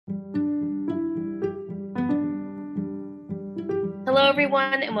Hello,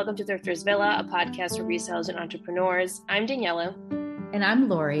 everyone, and welcome to Thrifters Villa, a podcast for resellers and entrepreneurs. I'm Daniela. And I'm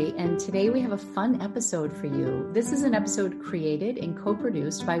Lori, and today we have a fun episode for you. This is an episode created and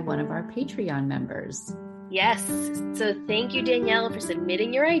co-produced by one of our Patreon members. Yes, so thank you, Daniela, for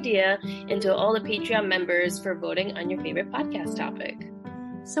submitting your idea, and to all the Patreon members for voting on your favorite podcast topic.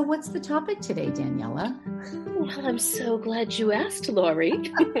 So what's the topic today, Daniela? Well, I'm so glad you asked, Lori.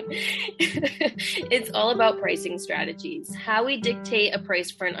 It's all about pricing strategies, how we dictate a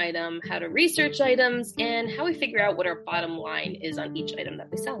price for an item, how to research items, and how we figure out what our bottom line is on each item that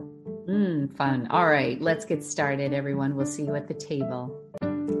we sell. Fun. All right, let's get started, everyone. We'll see you at the table.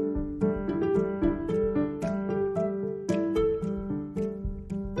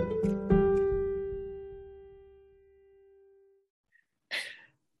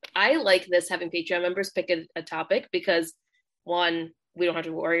 I like this, having Patreon members pick a topic, because one, we don't have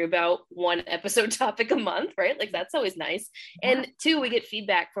to worry about one episode topic a month, right? Like, that's always nice. Yeah. And two, we get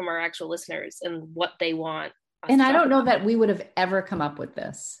feedback from our actual listeners and what they want. And I don't know that we would have ever come up with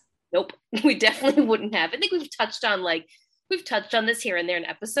this. Nope, we definitely wouldn't have. I think we've touched on this here and there in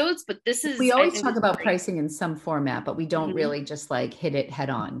episodes, but this is... We always talk about pricing in some format, but we don't really just like hit it head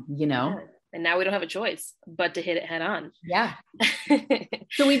on, you know? Yeah. And now we don't have a choice but to hit it head on. Yeah.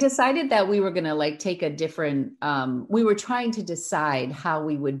 So we decided that we were going to like take a different, we were trying to decide how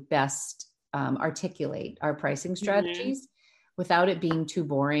we would best articulate our pricing strategies without it being too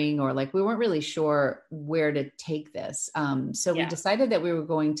boring, or like, we weren't really sure where to take this. So we decided that we were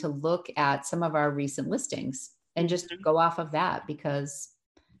going to look at some of our recent listings and just go off of that, because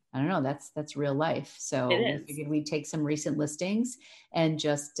I don't know, that's real life. So we figured we'd take some recent listings and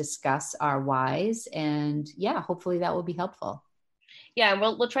just discuss our whys, and hopefully that will be helpful. Yeah,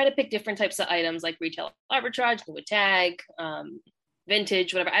 we'll try to pick different types of items like retail arbitrage, new tag,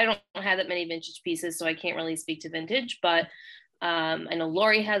 vintage, whatever. I don't have that many vintage pieces, so I can't really speak to vintage, but I know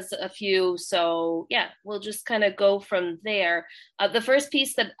Lori has a few. So we'll just kind of go from there. The first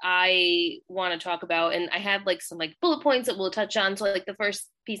piece that I want to talk about, and I have like some like bullet points that we'll touch on. So like the first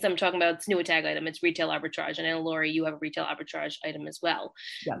piece I'm talking about, it's new tag item. It's retail arbitrage. And I know, Lori, you have a retail arbitrage item as well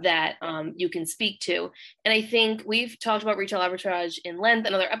that you can speak to. And I think we've talked about retail arbitrage in length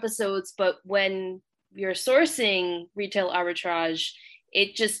in other episodes, but when you're sourcing retail arbitrage,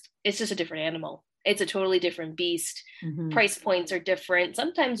 it's just a different animal. It's a totally different beast. Price points are different.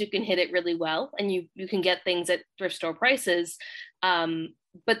 Sometimes you can hit it really well and you can get things at thrift store prices.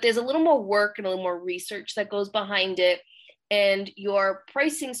 But there's a little more work and a little more research that goes behind it. And your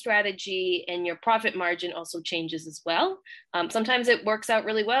pricing strategy and your profit margin also changes as well. Sometimes it works out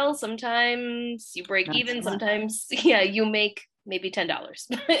really well. Sometimes you break even. Sometimes, you make maybe $10.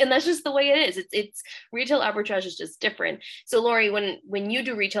 And that's just the way it is. It's retail arbitrage is just different. So Lori, when you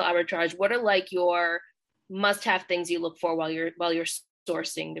do retail arbitrage, what are like your must-have things you look for while you're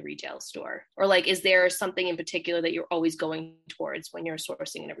sourcing the retail store? Or like, is there something in particular that you're always going towards when you're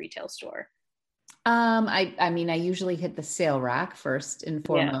sourcing in a retail store? I mean, I usually hit the sale rack first and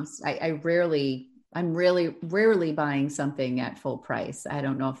foremost. I'm really rarely buying something at full price. I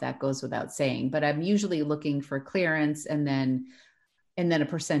don't know if that goes without saying, but I'm usually looking for clearance and then a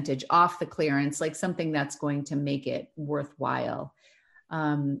percentage off the clearance, like something that's going to make it worthwhile.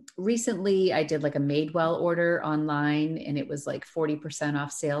 Recently I did like a Madewell order online, and it was like 40%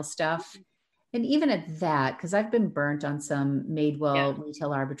 off sale stuff. And even at that, because I've been burnt on some Madewell retail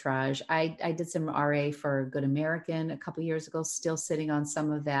arbitrage, I did some RA for Good American a couple of years ago, still sitting on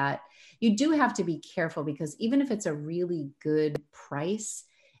some of that. You do have to be careful, because even if it's a really good price,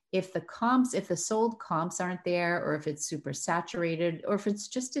 if the sold comps aren't there, or if it's super saturated, or if it's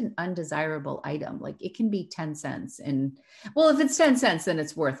just an undesirable item, like it can be 10 cents. And well, if it's 10 cents, then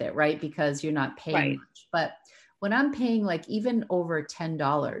it's worth it, right? Because you're not paying much. But when I'm paying like even over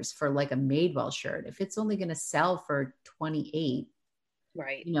 $10 for like a Madewell shirt, if it's only going to sell for 28,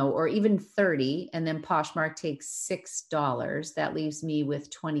 right, or even 30, and then Poshmark takes $6, that leaves me with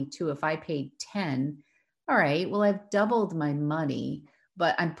 22. If I paid 10, all right, well, I've doubled my money,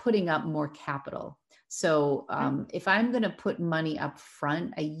 but I'm putting up more capital. So if I'm going to put money up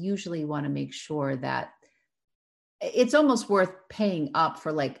front, I usually want to make sure that it's almost worth paying up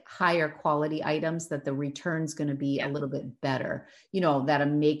for like higher quality items, that the return's going to be a little bit better, that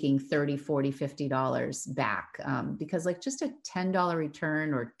I'm making $30, $40, $50 back. Because like just a $10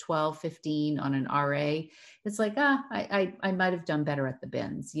 return or $12, $15 on an RA, it's like, I might've done better at the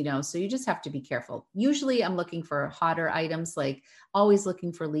bins, so you just have to be careful. Usually I'm looking for hotter items, like always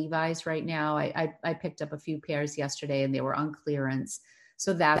looking for Levi's right now. I picked up a few pairs yesterday and they were on clearance.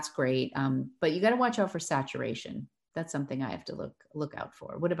 So that's great. But you got to watch out for saturation. that's something I have to look out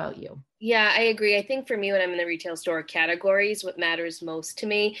for. What about you? Yeah, I agree. I think for me, when I'm in the retail store categories, what matters most to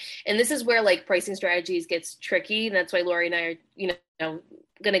me, and this is where like pricing strategies gets tricky. And that's why Lori and I are,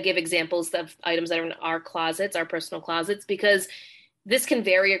 going to give examples of items that are in our closets, our personal closets, because this can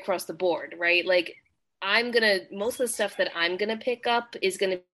vary across the board, right? Like most of the stuff that I'm going to pick up is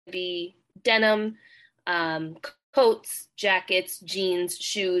going to be denim, um, coats, jackets, jeans,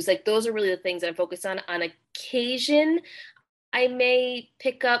 shoes. Like those are really the things that I'm focused on. On occasion, I may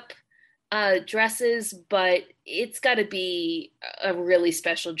pick up dresses, but it's got to be a really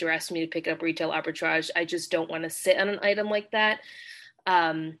special dress for me to pick up retail arbitrage. I just don't want to sit on an item like that.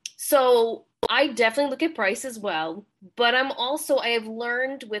 So I definitely look at price as well, but I have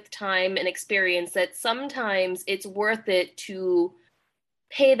learned with time and experience that sometimes it's worth it to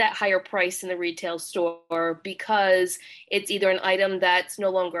pay that higher price in the retail store because it's either an item that's no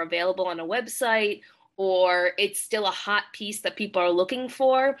longer available on a website, or it's still a hot piece that people are looking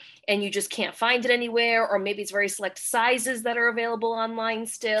for and you just can't find it anywhere, or maybe it's very select sizes that are available online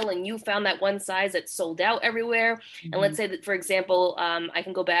still and you found that one size that's sold out everywhere. Mm-hmm. And let's say that, for example, I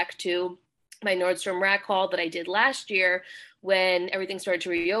can go back to my Nordstrom rack haul that I did last year when everything started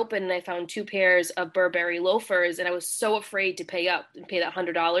to reopen, and I found 2 pairs of Burberry loafers, and I was so afraid to pay that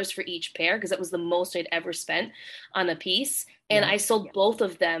 $100 for each pair because that was the most I'd ever spent on a piece. And I sold both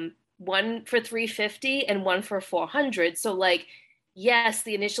of them, one for $350 and one for $400. So like, yes,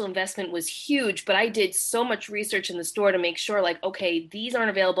 the initial investment was huge, but I did so much research in the store to make sure like, okay, these aren't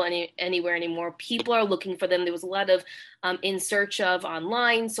available anywhere anymore. People are looking for them. There was a lot of in search of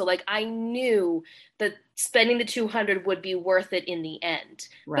online. So like, I knew that spending the $200 would be worth it in the end.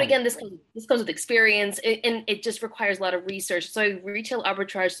 Right. But again, this comes with experience, and it just requires a lot of research. So retail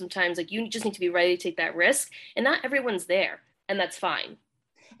arbitrage sometimes, like you just need to be ready to take that risk, and not everyone's there, and that's fine.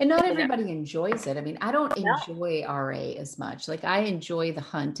 And not everybody enjoys it. I mean, I don't enjoy RA as much. Like I enjoy the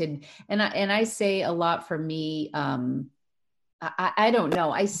hunt, and I say a lot for me. I don't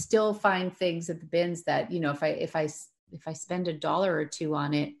know. I still find things at the bins that, if I spend $1 or $2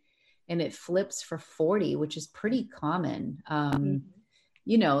 on it and it flips for 40, which is pretty common, then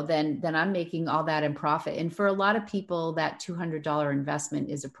I'm making all that in profit. And for a lot of people, that $200 investment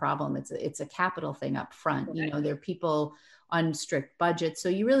is a problem. It's a capital thing up front. Okay. There are people on strict budgets. So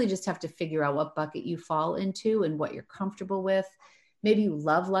you really just have to figure out what bucket you fall into and what you're comfortable with. Maybe you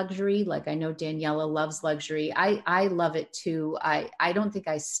love luxury. Like I know Daniela loves luxury. I love it too. I don't think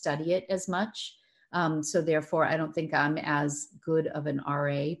I study it as much. So therefore I don't think I'm as good of an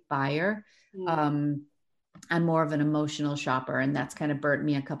RA buyer. I'm more of an emotional shopper, and that's kind of burnt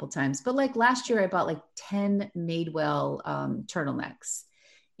me a couple times. But like last year I bought like 10 Madewell turtlenecks.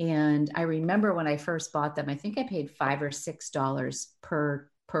 And I remember when I first bought them, I think I paid $5 or $6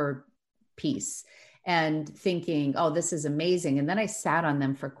 per piece, and thinking, oh, this is amazing. And then I sat on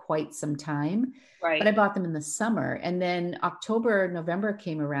them for quite some time, right? But I bought them in the summer, and then October, November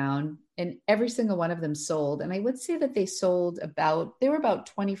came around and every single one of them sold. And I would say that they were about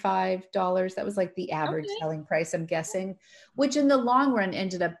 $25. That was like the average selling price, I'm guessing, which in the long run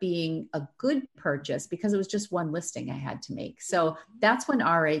ended up being a good purchase because it was just one listing I had to make. So that's when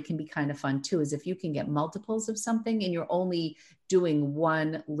RA can be kind of fun too, is if you can get multiples of something and you're only doing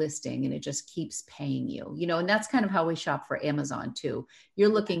one listing and it just keeps paying you, and that's kind of how we shop for Amazon too. You're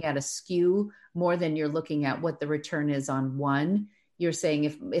looking at a SKU more than you're looking at what the return is on one. You're saying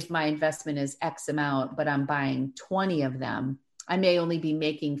if my investment is X amount, but I'm buying 20 of them, I may only be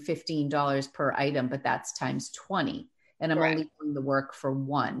making $15 per item, but that's times 20. And I'm only doing the work for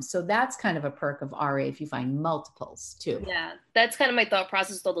one. So that's kind of a perk of RA if you find multiples too. Yeah, that's kind of my thought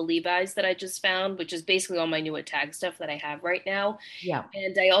process with all the Levi's that I just found, which is basically all my new at tag stuff that I have right now. Yeah.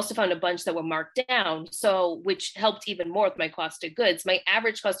 And I also found a bunch that were marked down, which helped even more with my cost of goods. My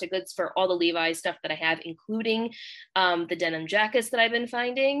average cost of goods for all the Levi's stuff that I have, including the denim jackets that I've been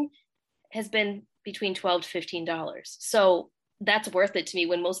finding, has been between $12 to $15. So that's worth it to me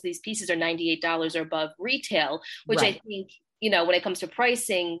when most of these pieces are $98 or above retail, which I think, when it comes to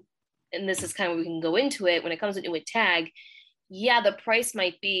pricing, and this is kind of where we can go into it, when it comes to new at tag, the price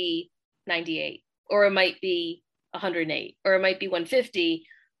might be 98, or it might be 108, or it might be 150,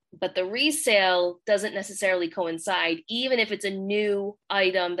 but the resale doesn't necessarily coincide. Even if it's a new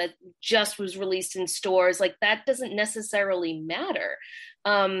item that just was released in stores, like that doesn't necessarily matter.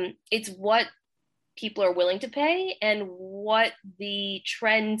 It's what people are willing to pay and what the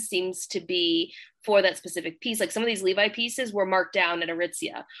trend seems to be for that specific piece. Like some of these Levi pieces were marked down at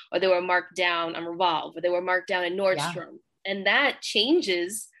Aritzia, or they were marked down on Revolve, or they were marked down at Nordstrom. Yeah. And that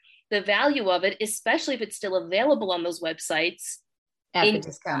changes the value of it, especially if it's still available on those websites At the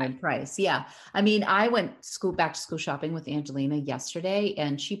discounted price. Yeah. I mean, I went back to school shopping with Angelina yesterday,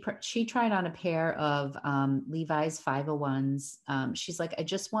 and she tried on a pair of Levi's 501s. She's like, I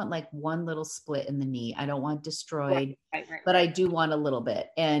just want like one little split in the knee. I don't want destroyed, but I do want a little bit,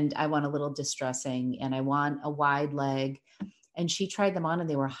 and I want a little distressing, and I want a wide leg. And she tried them on, and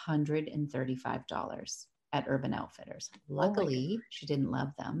they were $135 at Urban Outfitters. Luckily, she didn't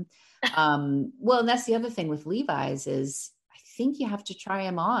love them. Well, and that's the other thing with Levi's is, I think you have to try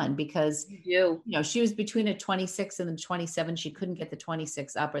them on because, you know, she was between a 26 and a 27. She couldn't get the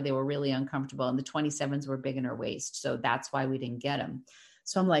 26 up, or they were really uncomfortable. And the 27s were big in her waist. So that's why we didn't get them.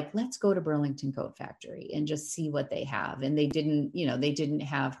 So I'm like, let's go to Burlington Coat Factory and just see what they have. And they didn't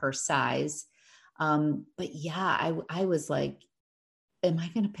have her size. But yeah, I was like, am I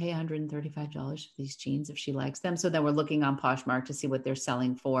going to pay $135 for these jeans if she likes them? So then we're looking on Poshmark to see what they're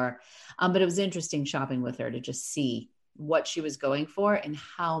selling for. But it was interesting shopping with her to just see what she was going for and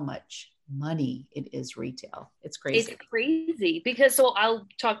how much money it is retail. It's crazy. It's crazy because I'll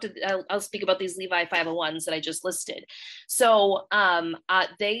speak about these Levi 501s that I just listed. So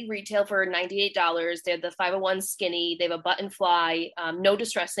they retail for $98. They're the 501 skinny. They have a button fly, no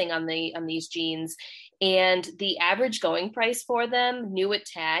distressing on these jeans. And the average going price for them, new at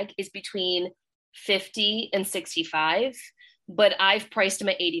tag, is between $50 and $65, but I've priced them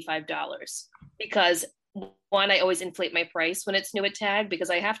at $85 because one, I always inflate my price when it's new at tag because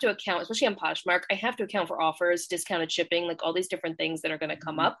I have to account, especially on Poshmark, I have to account for offers, discounted shipping, like all these different things that are going to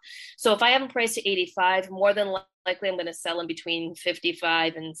come up. So if I have them priced at 85, more than likely I'm going to sell them between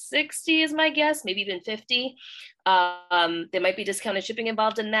 55 and 60 is my guess, maybe even 50. There might be discounted shipping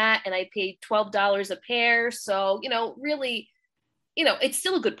involved in that. And I paid $12 a pair. So, really, it's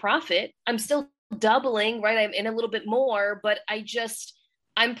still a good profit. I'm still doubling, right? I'm in a little bit more, but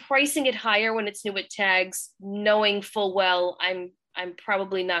I'm pricing it higher when it's new at tags, knowing full well I'm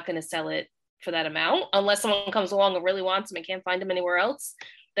probably not going to sell it for that amount unless someone comes along and really wants them and can't find them anywhere else.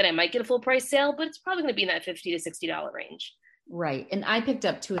 Then I might get a full price sale, but it's probably going to be in that $50 to $60 range. Right. And I picked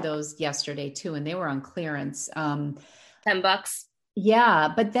up 2 of those yesterday too, and they were on clearance. $10.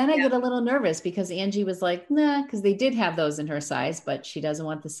 Yeah. But then I get a little nervous because Angie was like, nah, because they did have those in her size, but she doesn't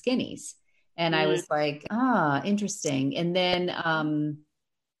want the skinnies. And I was like, interesting. And then,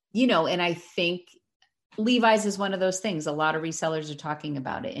 and I think Levi's is one of those things. A lot of resellers are talking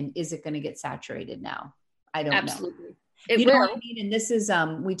about it. And is it going to get saturated now? I don't know. It will. Know what I mean? And this is,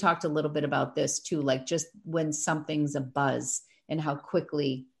 we talked a little bit about this too, like just when something's a buzz and how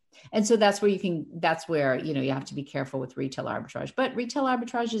quickly. And so that's where you have to be careful with retail arbitrage, but retail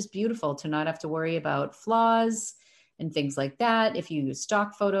arbitrage is beautiful to not have to worry about flaws and things like that. If you use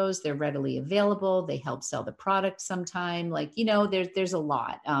stock photos, they're readily available. They help sell the product sometime. Like, there's a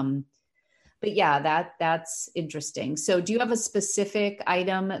lot. But yeah, that's interesting. So do you have a specific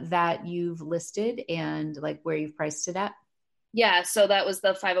item that you've listed and like where you've priced it at? Yeah. So that was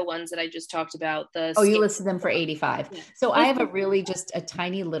the 501s that I just talked about. You listed them for 85. Yeah. So I have just a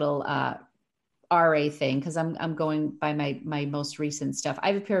tiny little, RA thing because I'm going by my most recent stuff. I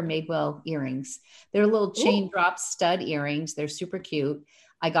have a pair of Madewell earrings. They're little chain drop stud earrings. They're super cute.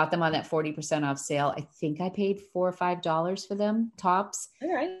 I got them on that 40% off sale. I think I paid $4 or $5 for them tops.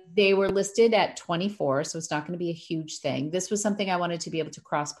 All right. They were listed at 24, so it's not going to be a huge thing. This was something I wanted to be able to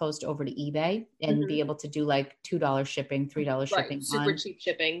cross post over to eBay and be able to do like $2 shipping, $3 shipping. Super cheap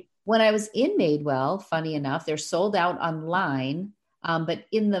shipping. When I was in Madewell, funny enough, they're sold out online. But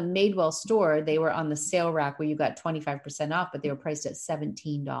in the Madewell store, they were on the sale rack where you got 25% off, but they were priced at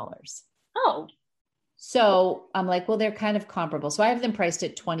 $17. Oh. So I'm like, well, they're kind of comparable. So I have them priced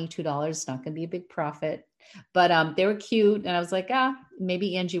at $22. It's not going to be a big profit, but they were cute. And I was like,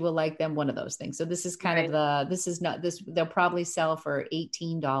 maybe Angie will like them. One of those things. So this is kind of they'll probably sell for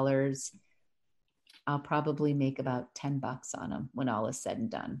 $18. I'll probably make about $10 on them when all is said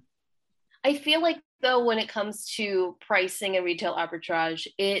and done. I feel like though, when it comes to pricing and retail arbitrage,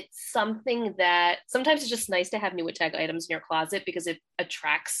 it's something that sometimes it's just nice to have new at tag items in your closet because it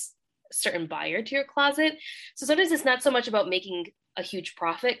attracts a certain buyer to your closet. So sometimes it's not so much about making a huge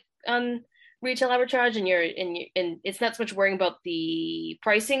profit on retail arbitrage and it's not so much worrying about the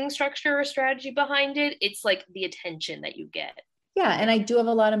pricing structure or strategy behind it. It's like the attention that you get. Yeah. And I do have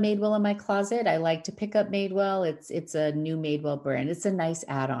a lot of Madewell in my closet. I like to pick up Madewell. It's a new Madewell brand. It's a nice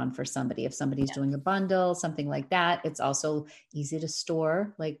add-on for somebody. If somebody's doing a bundle, something like that, it's also easy to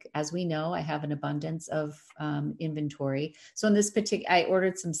store. Like, as we know, I have an abundance of inventory. So in this I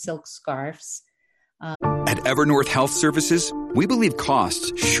ordered some silk scarves. At Evernorth Health Services, we believe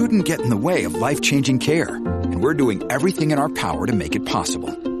costs shouldn't get in the way of life-changing care. And we're doing everything in our power to make it possible.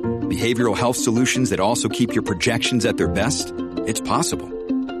 Behavioral health solutions that also keep your projections at their best? It's possible.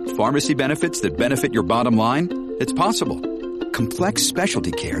 Pharmacy benefits that benefit your bottom line? It's possible. Complex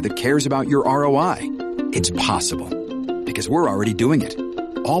specialty care that cares about your ROI? It's possible. Because we're already doing it.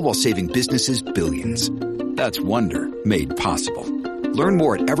 All while saving businesses billions. That's Wonder made possible. Learn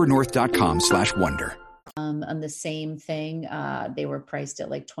more at evernorth.com/wonder. On the same thing, they were priced at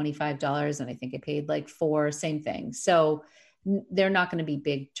like $25 and I think I paid like $4, same thing. So they're not going to be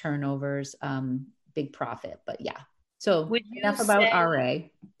big turnovers, big profit, but yeah. So enough about RA.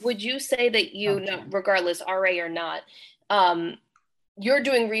 Would you say that regardless RA or not, you're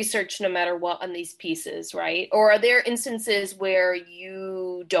doing research no matter what on these pieces, right? Or are there instances where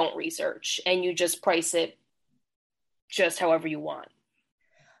you don't research and you just price it just however you want?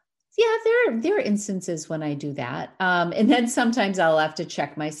 Yeah, there are instances when I do that. And then sometimes I'll have to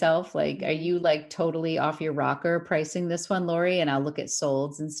check myself. Like, are you like totally off your rocker pricing this one, Lori? And I'll look at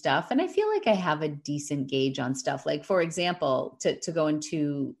solds and stuff. And I feel like I have a decent gauge on stuff. Like, for example, to go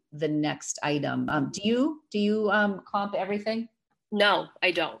into the next item, do you comp everything? No,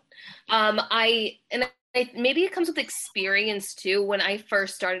 I don't. Maybe it comes with experience too. When I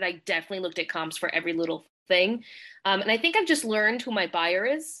first started, I definitely looked at comps for every little thing. And I think I've just learned who my buyer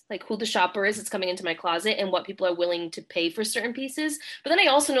is, like who the shopper is that's coming into my closet and what people are willing to pay for certain pieces. But then I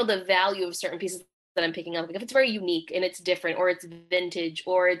also know the value of certain pieces that I'm picking up. Like if it's very unique and it's different, or it's vintage,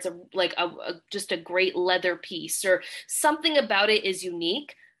 or it's just a great leather piece, or something about it is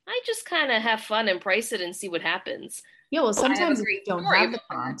unique, I just kind of have fun and price it and see what happens. Yeah, well, sometimes if you don't have the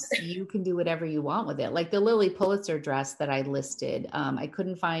comps, you can do whatever you want with it. Like the Lilly Pulitzer dress that I listed, I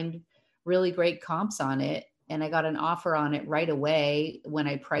couldn't find really great comps on it. And I got an offer on it right away when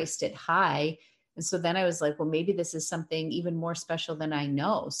I priced it high. And so then I was like, well, maybe this is something even more special than I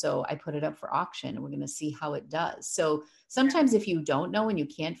know. So I put it up for auction and we're going to see how it does. So sometimes if you don't know and you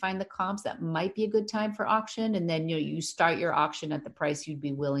can't find the comps, that might be a good time for auction. And then, you start your auction at the price you'd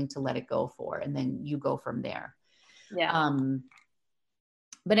be willing to let it go for. And then you go from there. Yeah.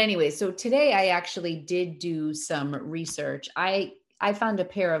 But anyway, so today I actually did do some research. I found a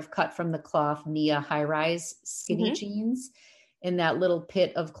pair of cut from the cloth Nia high-rise skinny jeans in that little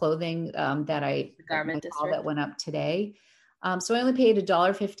pit of clothing that went up today. So I only paid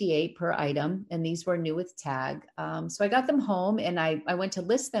 $1.58 per item, and these were new with tag. So I got them home and I went to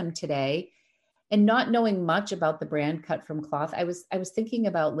list them today, and not knowing much about the brand Cut from Cloth, I was thinking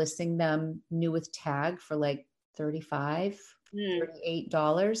about listing them new with tag for like $35, $38,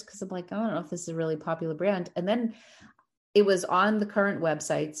 because I'm like, I don't know if this is a really popular brand. And then it was on the current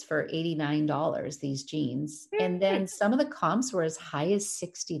websites for $89, these jeans. And then some of the comps were as high as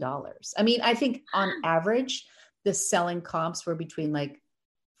 $60. I mean, I think on average, the selling comps were between like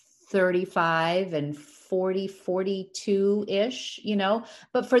 35 and 40, 42-ish,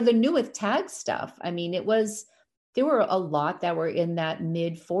 but for the new with tag stuff, I mean, there were a lot that were in that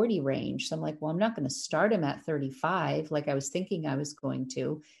mid 40 range. So I'm like, well, I'm not going to start them at 35 like I was thinking I was going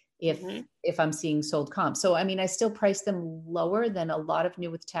to if I'm seeing sold comps. So, I mean, I still priced them lower than a lot of new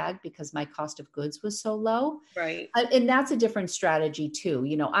with tag because my cost of goods was so low. Right. And that's a different strategy too.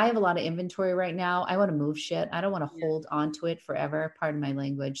 I have a lot of inventory right now. I want to move shit. I don't want to hold on to it forever. Pardon my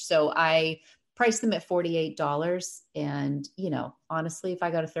language. So I priced them at $48. And, honestly, if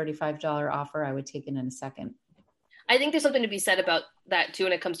I got a $35 offer, I would take it in a second. I think there's something to be said about that too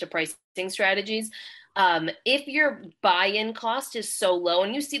when it comes to pricing strategies. If your buy-in cost is so low,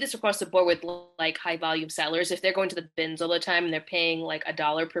 and you see this across the board with like high volume sellers, if they're going to the bins all the time and they're paying like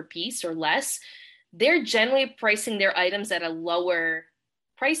 $1 per piece or less, they're generally pricing their items at a lower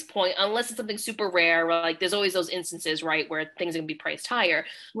price point, unless it's something super rare. Like there's always those instances, right, where things are gonna be priced higher.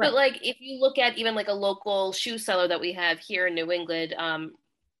 Right. But like if you look at even like a local shoe seller that we have here in New England,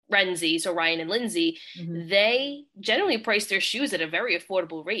 Renzi, so Ryan and Lindsay, they generally price their shoes at a very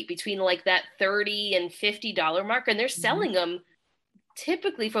affordable rate between like that $30 and $50 mark. And they're selling them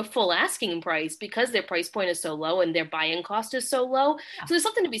typically for full asking price because their price point is so low and their buy-in cost is so low. So there's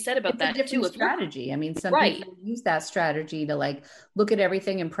something to be said about that too. Strategy. I mean, some people use that strategy to like look at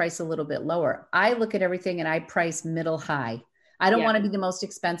everything and price a little bit lower. I look at everything and I price middle high. I don't want to be the most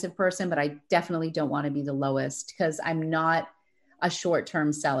expensive person, but I definitely don't want to be the lowest because I'm not a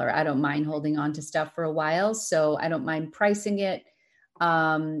short-term seller. I don't mind holding on to stuff for a while. So I don't mind pricing it.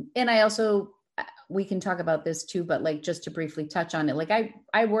 And I also, we can talk about this too, but like, just to briefly touch on it, like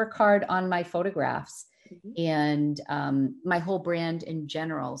I work hard on my photographs and my whole brand in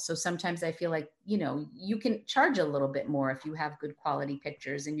general. So sometimes I feel like, you can charge a little bit more if you have good quality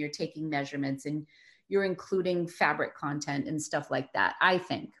pictures and you're taking measurements and you're including fabric content and stuff like that, I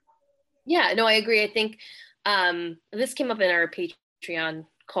think. Yeah, no, I agree. I think this came up in our Patreon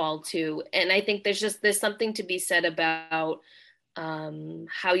call too. And I think there's something to be said about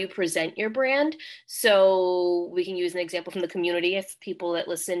how you present your brand. So we can use an example from the community. If people that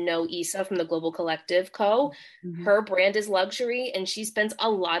listen know Isa from the Global Collective Co., her brand is luxury, and she spends a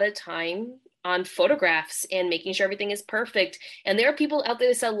lot of time on photographs and making sure everything is perfect. And there are people out there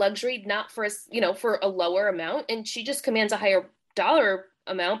that sell luxury not for for a lower amount, and she just commands a higher dollar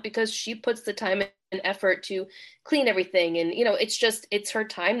amount because she puts the time and effort to clean everything. And it's her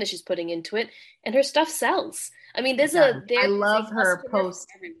time that she's putting into it, and her stuff sells. I mean, I love her post,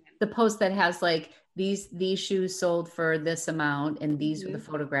 the post that has like these shoes sold for this amount, and these are the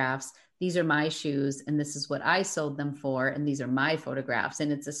photographs. These are my shoes, and this is what I sold them for, and these are my photographs.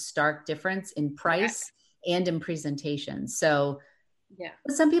 And it's a stark difference in price and in presentation. So yeah,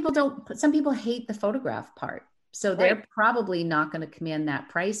 some people hate the photograph part. So they're probably not going to command that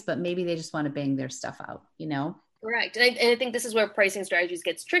price, but maybe they just want to bang their stuff out, Correct. And I think this is where pricing strategies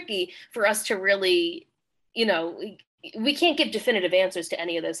gets tricky for us to really, we can't give definitive answers to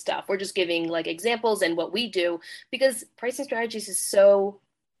any of this stuff. We're just giving like examples and what we do, because pricing strategies is so,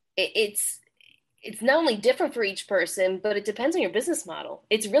 it's not only different for each person, but it depends on your business model.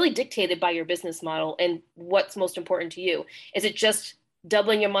 It's really dictated by your business model and what's most important to you. Is it just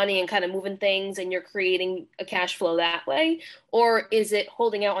doubling your money and kind of moving things and you're creating a cash flow that way? Or is it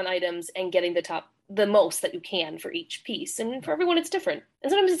holding out on items and getting the most that you can for each piece? And for everyone, it's different.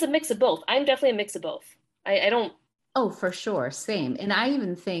 And sometimes it's a mix of both. I'm definitely a mix of both. I don't. Oh, for sure. Same. And I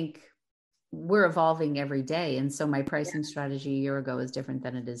even think we're evolving every day. And so my pricing strategy a year ago is different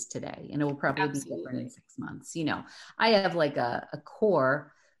than it is today. And it will probably be different in 6 months. I have like a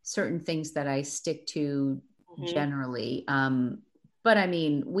core, certain things that I stick to generally. But I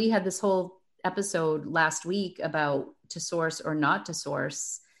mean, we had this whole episode last week about to source or not to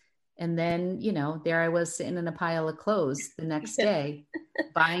source. And then, there I was sitting in a pile of clothes the next day,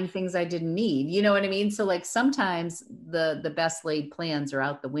 buying things I didn't need. You know what I mean? So like sometimes the best laid plans are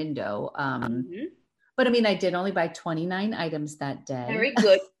out the window. But I mean, I did only buy 29 items that day. Very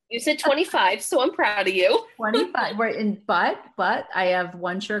good. You said 25, so I'm proud of you. 25, right? And but I have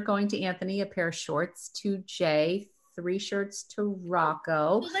one shirt going to Anthony, a pair of shorts to Jay, 3 shirts to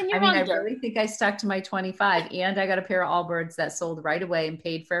Rocco. Well, I really think I stuck to my 25, and I got a pair of Allbirds that sold right away and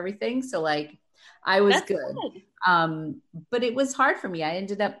paid for everything. So like, I was good. But it was hard for me. I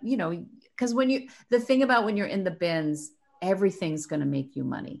ended up, because the thing about when you're in the bins, everything's going to make you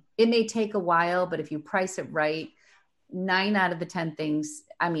money. It may take a while, but if you price it right, 9 out of the 10 things,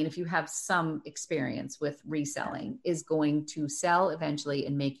 I mean, if you have some experience with reselling, is going to sell eventually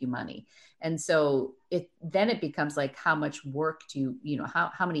and make you money. And so then it becomes like, how much work do you,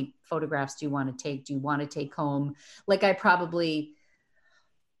 how many photographs do you want to take? Do you want to take home? Like I probably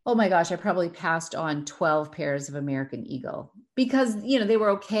passed on 12 pairs of American Eagle because, they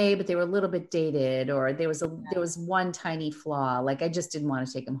were okay, but they were a little bit dated, or there was one tiny flaw. Like I just didn't want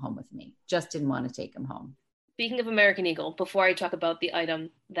to take them home with me. Just didn't want to take them home. Speaking of American Eagle, before I talk about the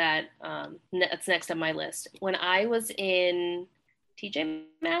item that's next on my list, when I was in TJ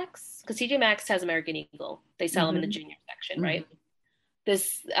Maxx, because TJ Maxx has American Eagle, they sell them in the junior section, right?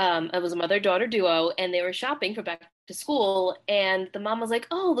 It was a mother-daughter duo, and they were shopping for back to school, and the mom was like,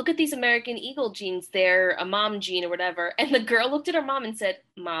 "Oh, look at these American Eagle jeans. They're a mom jean or whatever." And the girl looked at her mom and said,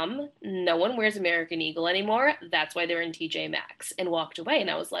 "Mom, no one wears American Eagle anymore. That's why they're in TJ Maxx," and walked away. And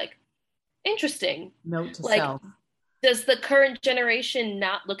I was like, interesting. Note to self. Does the current generation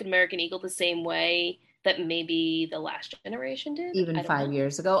not look at American Eagle the same way that maybe the last generation did? Even 5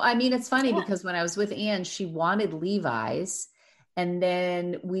 years ago. I mean, it's funny because when I was with Anne, she wanted Levi's. And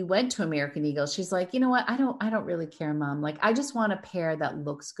then we went to American Eagle. She's like, "You know what? I don't really care, Mom. Like, I just want a pair that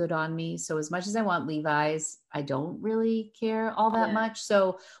looks good on me. So as much as I want Levi's, I don't really care all that much.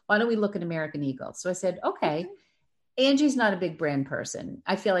 So why don't we look at American Eagle?" So I said, okay. Angie's not a big brand person.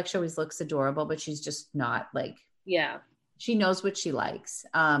 I feel like she always looks adorable, but she's just not like, she knows what she likes.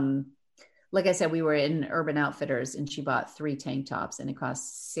 Like I said, we were in Urban Outfitters and she bought 3 tank tops and it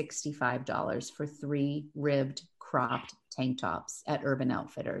cost $65 for 3 ribbed cropped tank tops at Urban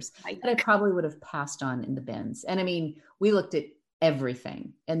Outfitters that I probably would have passed on in the bins. And I mean, we looked at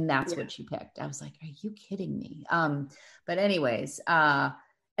everything and that's what she picked. I was like, are you kidding me? But anyways,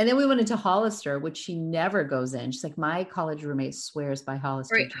 and then we went into Hollister, which she never goes in. She's like, my college roommate swears by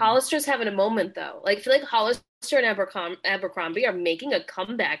Hollister. Right. Hollister's having a moment though. Like I feel like Hollister and Abercrombie are making a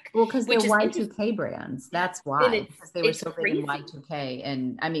comeback. Well, because they're Y2K brands. That's why. Because they were so big in Y2K.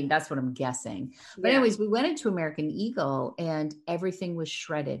 And I mean, that's what I'm guessing. But anyways, we went into American Eagle and everything was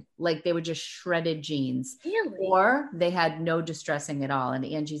shredded. Like they were just shredded jeans. Really? Or they had no distressing at all. And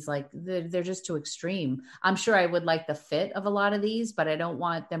Angie's like, they're just too extreme. I'm sure I would like the fit of a lot of these, but I don't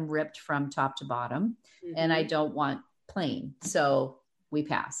want them ripped from top to bottom. And I don't want plain. So we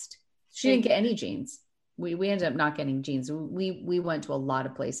passed. She didn't get any jeans. We ended up not getting jeans. We went to a lot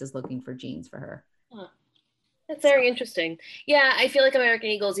of places looking for jeans for her. Huh. That's very interesting. Yeah, I feel like American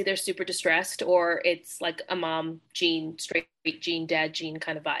Eagle is either super distressed or it's like a mom jean, straight jean, dad jean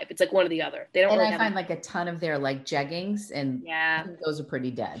kind of vibe. It's like one or the other. They don't. And really I find like a ton of their like jeggings, and yeah, I think those are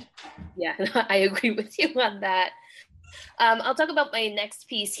pretty dead. Yeah, I agree with you on that. I'll talk about my next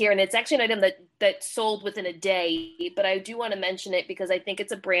piece here, and it's actually an item that sold within a day, but I do want to mention it because I think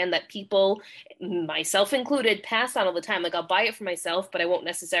it's a brand that people, myself included, pass on all the time. Like I'll buy it for myself, but I won't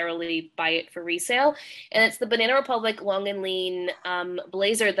necessarily buy it for resale. And it's the Banana Republic Long and Lean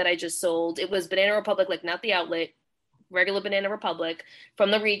blazer that I just sold. It was Banana Republic, like not the outlet, regular Banana Republic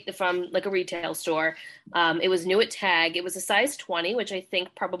from like a retail store. It was new at Tag. It was a size 20, which I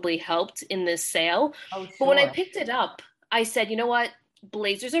think probably helped in this sale. Oh, sure. But when I picked it up, I said, you know what?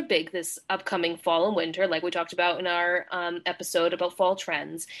 Blazers are big this upcoming fall and winter, like we talked about in our episode about fall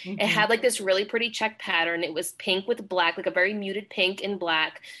trends. Mm-hmm. It had like this really pretty check pattern. It was pink with black, like a very muted pink and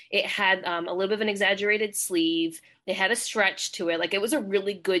black. It had a little bit of an exaggerated sleeve. It had a stretch to it. Like it was a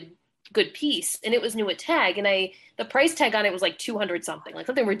really good piece, and it was new at Tag, and the price tag on it was like 200 something, like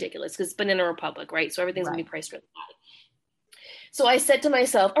something ridiculous, because Banana Republic, right? So everything's gonna be priced really high. So I said to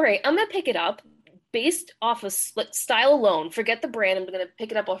myself, all right, I'm gonna pick it up based off of style alone. Forget the brand. I'm gonna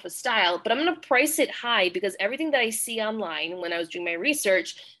pick it up off of style, but I'm gonna price it high because everything that I see online when I was doing my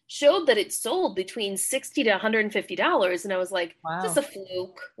research showed that it sold between $60 to $150. And I was like, wow. Is this a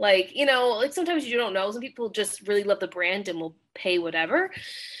fluke? Like, like sometimes you don't know. Some people just really love the brand and will pay whatever.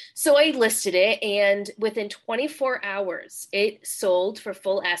 So I listed it, and within 24 hours, it sold for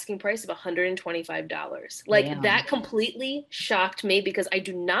full asking price of $125. Like Damn. That completely shocked me because I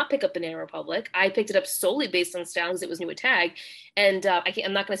do not pick up Banana Republic. I picked it up solely based on style because it was new at Tag. And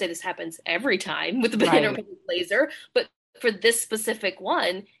I'm not going to say this happens every time with the Banana Republic blazer, but for this specific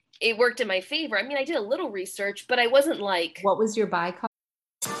one, it worked in my favor. I mean, I did a little research, but I wasn't like... What was your buy cost?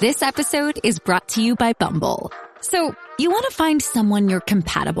 This episode is brought to you by Bumble. So, you want to find someone you're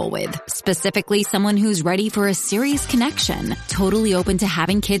compatible with, specifically someone who's ready for a serious connection, totally open to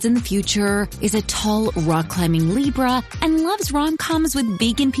having kids in the future, is a tall, rock-climbing Libra, and loves rom-coms with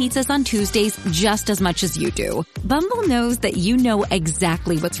vegan pizzas on Tuesdays just as much as you do. Bumble knows that you know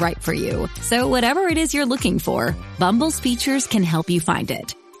exactly what's right for you. So whatever it is you're looking for, Bumble's features can help you find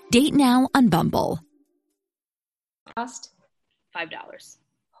it. Date now on Bumble. Cost? $5.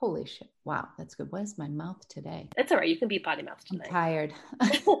 Holy shit. Wow. That's good. What is my mouth today? That's all right. You can be potty mouth tonight. I'm tired.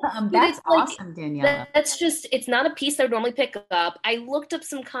 That's awesome, Daniela. That's just, it's not a piece I would normally pick up. I looked up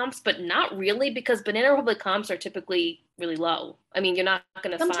some comps, but not really, because Banana Republic comps are typically really low. I mean, you're not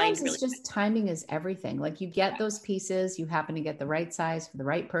going to find. Sometimes it's just timing is everything. Like you get those pieces, you happen to get the right size for the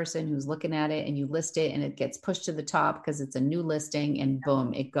right person who's looking at it, and you list it and it gets pushed to the top because it's a new listing, and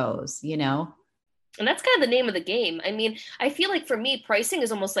boom, it goes, And that's kind of the name of the game. I mean, I feel like for me, pricing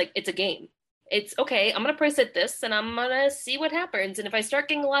is almost like it's a game. It's okay, I'm going to price it this and I'm going to see what happens. And if I start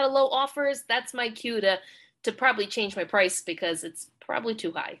getting a lot of low offers, that's my cue to probably change my price because it's probably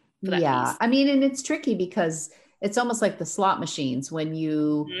too high for that piece. I mean, and it's tricky because it's almost like the slot machines when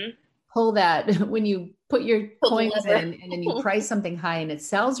you pull that, when you put your coins in and then you price something high and it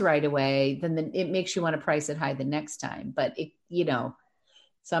sells right away, then it makes you want to price it high the next time. But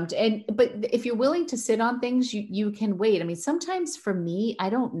but if you're willing to sit on things, you can wait. I mean, sometimes for me, I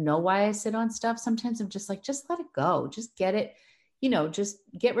don't know why I sit on stuff. Sometimes I'm just like, just let it go. Just get it, just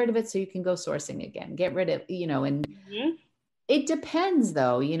get rid of it so you can go sourcing again. Get rid of, and it depends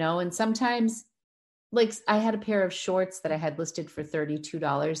though, and sometimes like I had a pair of shorts that I had listed for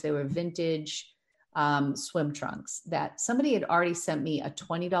 $32. They were vintage swim trunks that somebody had already sent me a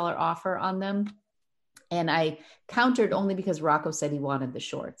 $20 offer on them. And I countered only because Rocco said he wanted the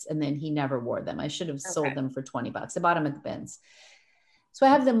shorts and then he never wore them. I should have sold them for $20. I bought them at the bins. So I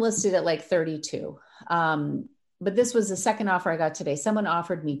have them listed at like 32. But this was the second offer I got today. Someone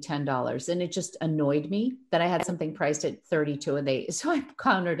offered me $10 and it just annoyed me that I had something priced at 32 so I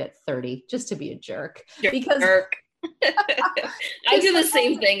countered at 30 just to be a jerk. Jerk. I do the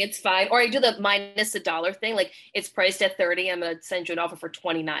same thing. It's fine. Or I do the minus $1 thing. Like it's priced at 30. I'm going to send you an offer for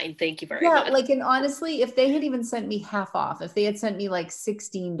 29. Thank you very much. Yeah. Like, and honestly, if they had even sent me half off, if they had sent me like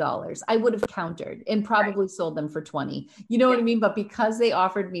 $16, I would have countered and probably sold them for 20. You know what I mean? But because they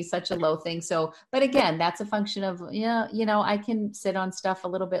offered me such a low thing. So, but again, that's a function of, I can sit on stuff a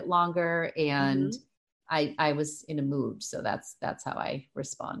little bit longer and I was in a mood. So that's how I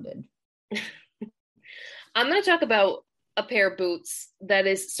responded. I'm going to talk about a pair of boots that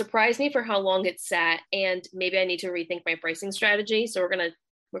has surprised me for how long it sat, and maybe I need to rethink my pricing strategy. So we're going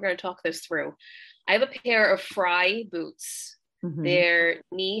to talk this through. I have a pair of Frye boots. Mhm. They're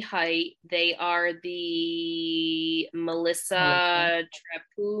knee height. They are the Melissa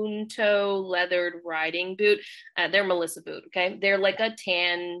Trapunto leathered riding boot. They're Melissa boot. Okay. They're like a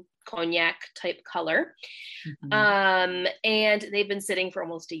tan cognac type color. Mhm. And they've been sitting for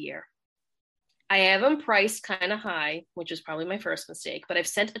almost a year. I have them priced kind of high, which is probably my first mistake, but I've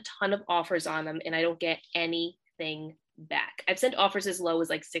sent a ton of offers on them and I don't get anything back. I've sent offers as low as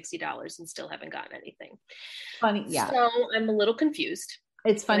like $60 and still haven't gotten anything. Funny. Yeah. So I'm a little confused.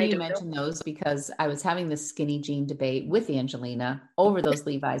 It's funny you mentioned those because I was having this skinny jean debate with Angelina over those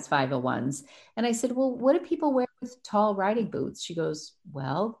Levi's 501s. And I said, well, what do people wear with tall riding boots? She goes,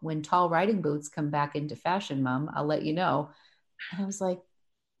 well, when tall riding boots come back into fashion, Mom, I'll let you know. And I was like,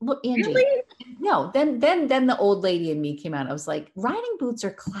 look, Angie, Really? no, then the old lady in me came out. I was like, riding boots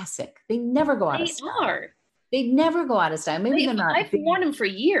are classic. They never go out of style. They never go out of style. Maybe they're not. I've worn them for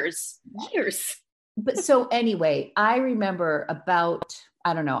years. But so anyway, I remember about,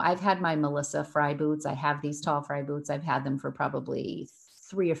 I don't know, I've had my Melissa Frye boots. I have these tall Frye boots. I've had them for probably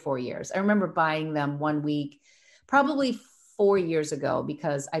 3 or 4 years. I remember buying them one week, probably 4 years ago,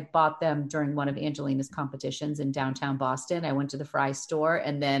 because I bought them during one of Angelina's competitions in downtown Boston. I went to the Frye store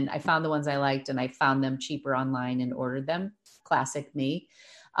and then I found the ones I liked and I found them cheaper online and ordered them. Classic me.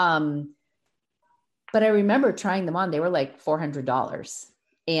 But I remember trying them on. They were like $400.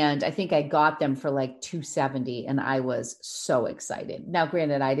 And I think I got them for like $270 and I was so excited. Now,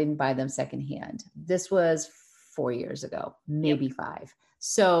 granted, I didn't buy them secondhand. This was 4 years ago, maybe 5.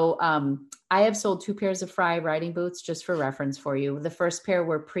 So I have sold 2 pairs of Frye riding boots just for reference for you. The first pair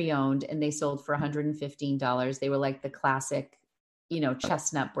were pre-owned and they sold for $115. They were like the classic,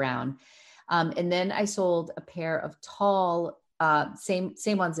 chestnut brown. And then I sold a pair of tall,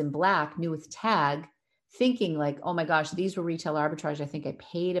 same ones in black, new with tag, thinking like, oh my gosh, these were retail arbitrage. I think I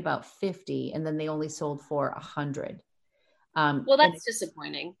paid about $50 and then they only sold for $100. Well, that's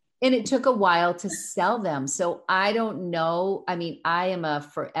disappointing. And it took a while to sell them. So I don't know. I mean, I am a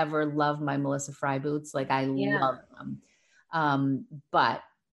forever love my Melissa Frye boots. Like I love them. But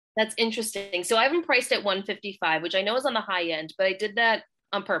that's interesting. So I have them priced at $155, which I know is on the high end, but I did that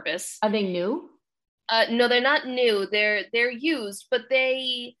on purpose. Are they new? No, they're not new. They're used, but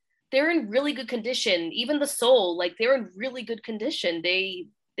they're in really good condition. Even the sole, like they're in really good condition.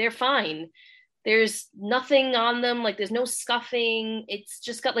 They're fine. There's nothing on them. Like there's no scuffing. It's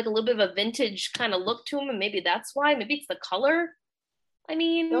just got like a little bit of a vintage kind of look to them. And maybe that's why, maybe it's the color. I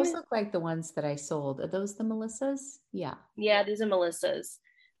mean, those look like the ones that I sold. Are those the Melissas? Yeah. Yeah, these are Melissas.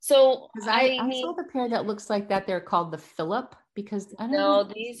 So I sold a pair that looks like that. They're called the Phillip because I don't know.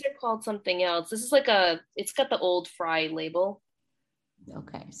 These are called something else. This is like it's got the old Frye label.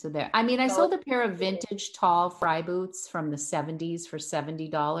 Okay. So there, I mean, I sold a pair of vintage tall Frye boots from the 70s for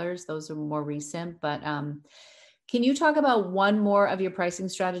 $70. Those are more recent, but can you talk about one more of your pricing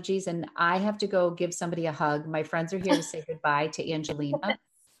strategies? And I have to go give somebody a hug. My friends are here to say goodbye to Angelina,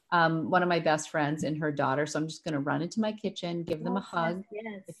 one of my best friends and her daughter. So I'm just going to run into my kitchen, give them a hug.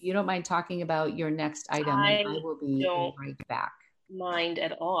 Yes. If you don't mind talking about your next item, I will be right back. Mind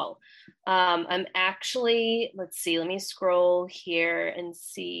at all. I'm actually, let's see, let me scroll here and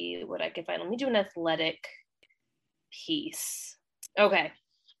see what I can find. Let me do an athletic piece. Okay,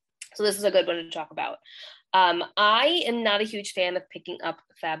 so this is a good one to talk about. I am not a huge fan of picking up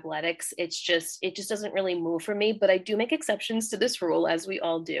Fabletics. It just doesn't really move for me, but I do make exceptions to this rule, as we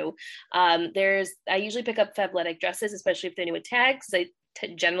all do. I usually pick up Fabletic dresses, especially if they're new with tags.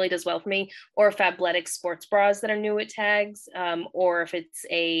 Generally does well for me, or Fabletics sports bras that are new with tags, or if it's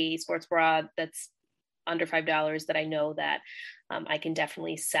a sports bra that's under $5 that I know that I can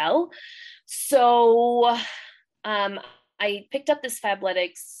definitely sell. So I picked up this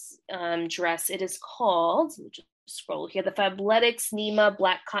Fabletics dress. It is called, let me just scroll here, the Fabletics Nema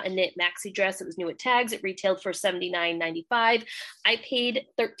black cotton knit maxi dress. It was new at tags. It retailed for $79.95. I paid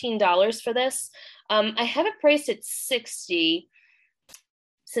 $13 for this. I have it priced at $60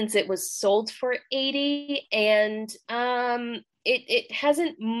 since it was sold for $80, and it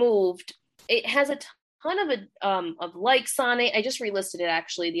hasn't moved. It has a ton of likes on it. I just relisted it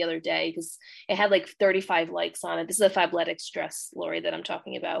actually the other day because it had like 35 likes on it. This is a Fabletics dress, Lori, that I'm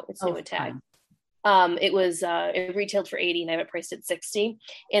talking about. It's new at tag. It retailed for $80 and I have it priced at $60.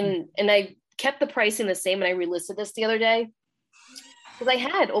 And I kept the pricing the same and I relisted this the other day because I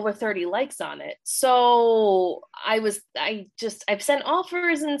had over 30 likes on it. So I've sent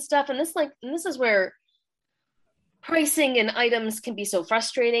offers and stuff. And this is where pricing and items can be so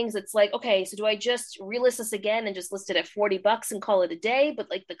frustrating. It's like, okay, so do I just relist this again and just list it at $40 and call it a day? But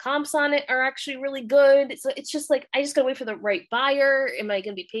like the comps on it are actually really good. So it's just like, I just gotta wait for the right buyer. Am I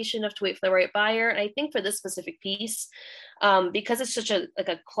gonna be patient enough to wait for the right buyer? And I think for this specific piece, because it's such a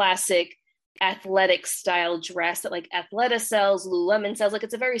classic athletic style dress that like Athleta sells, Lululemon sells, like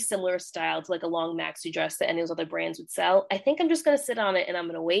it's a very similar style to like a long maxi dress that any of those other brands would sell. I think I'm just gonna sit on it and I'm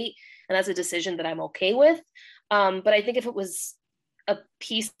gonna wait. And that's a decision that I'm okay with. But I think if it was a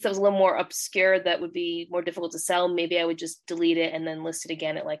piece that was a little more obscure that would be more difficult to sell, maybe I would just delete it and then list it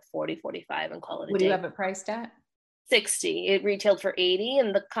again at like 40, 45 and call it a day. What do you have it priced at? 60. It retailed for 80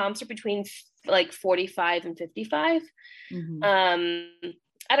 and the comps are between like 45 and 55.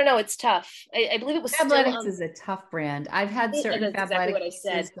 I don't know. It's tough. I believe it was Fabletics is a tough brand. I've had certain Fabletics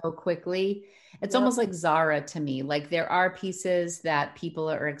pieces go quickly. It's almost like Zara to me. Like there are pieces that people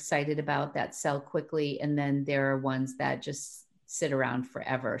are excited about that sell quickly. And then there are ones that just sit around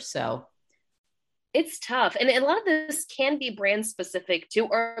forever. So it's tough. And a lot of this can be brand specific too,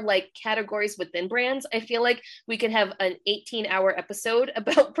 or like categories within brands. I feel like we could have an 18-hour episode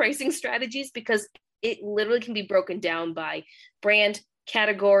about pricing strategies because it literally can be broken down by brand,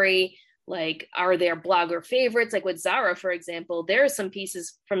 category, like are there blogger favorites? Like with Zara, for example, there are some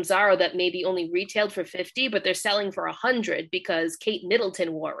pieces from Zara that maybe only retailed for 50, but they're selling for 100 because Kate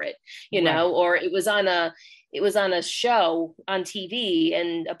Middleton wore it, you know, or it was on a show on TV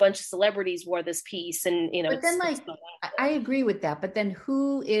and a bunch of celebrities wore this piece. And, you know, but then like, I agree with that, but then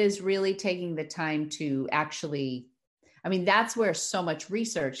who is really taking the time to actually, I mean, that's where so much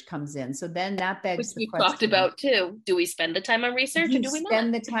research comes in. So then that begs the question. We talked about too. Do we spend the time on research or do we not?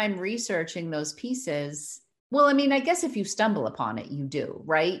 Spend the time researching those pieces? Well, I mean, I guess if you stumble upon it, you do,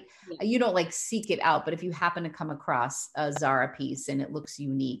 right? Yeah. You don't like seek it out, but if you happen to come across a Zara piece and it looks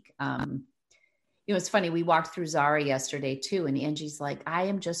unique, you know, it's funny. We walked through Zara yesterday too. And Angie's like, I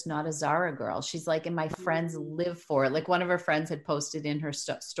am just not a Zara girl. She's like, and my friends live for it. Like one of her friends had posted in her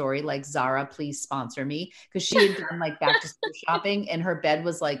story, like, Zara, please sponsor me. Cause she had done like back to school shopping and her bed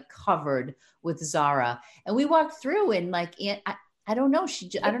was like covered with Zara. And we walked through and like, I don't know.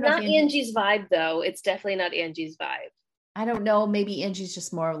 I don't know. Not Angie's vibe though. It's definitely not Angie's vibe. I don't know. Maybe Angie's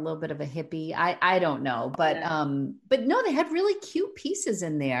just more a little bit of a hippie. I don't know. But, but no, they had really cute pieces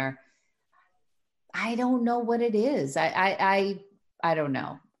in there. I don't know what it is. I don't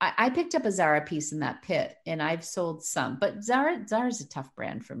know. I picked up a Zara piece in that pit and I've sold some, but Zara's a tough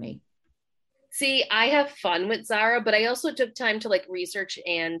brand for me. See, I have fun with Zara, but I also took time to like research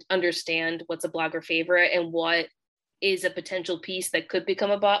and understand what's a blogger favorite and what is a potential piece that could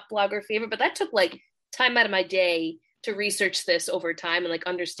become a blogger favorite. But that took like time out of my day to research this over time and like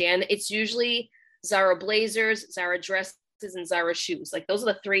understand. It's usually Zara blazers, Zara dresses, and Zara shoes. Like those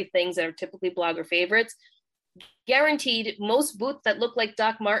are the three things that are typically blogger favorites. Guaranteed, most boots that look like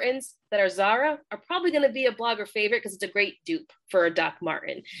Doc Martens that are Zara are probably going to be a blogger favorite because it's a great dupe for a Doc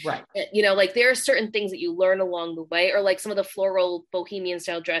Marten. Right. You know, like there are certain things that you learn along the way, or like some of the floral bohemian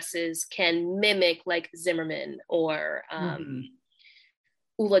style dresses can mimic like Zimmerman or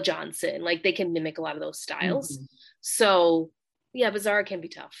Ulla Johnson. Like they can mimic a lot of those styles. So yeah, but Zara can be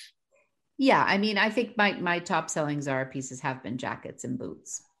tough. Yeah, I mean, I think my top selling Zara pieces have been jackets and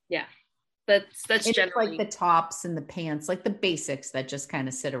boots. Yeah, that's generally like the tops and the pants, like the basics that just kind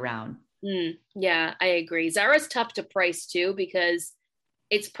of sit around. Yeah, I agree. Zara's tough to price too because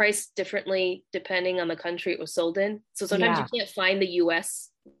it's priced differently depending on the country it was sold in. So sometimes you can't find the US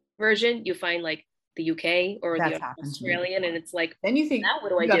version. You find like the UK or the Australian, and it's like, then you think, now what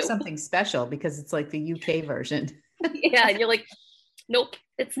do I do? Have something special because it's like the UK version. Yeah, and you're like, nope,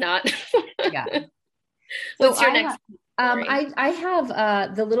 it's not. Yeah. What's your next? I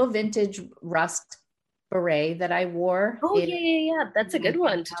have the little vintage rust beret that I wore. Oh, yeah. That's a good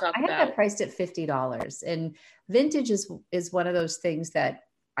one to talk about. I had that priced at $50. And vintage is one of those things that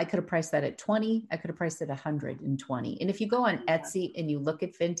I could have priced that at 20. I could have priced it 120. And if you go on Etsy and you look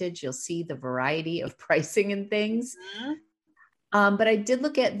at vintage, you'll see the variety of pricing and things. But I did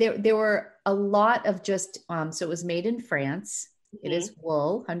look at, there were a lot of just, so it was made in France. It is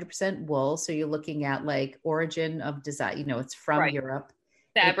wool, 100% wool. So you're looking at like origin of design, you know, it's from Europe.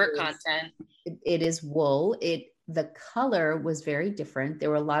 Fabric content. It is wool. The color was very different. There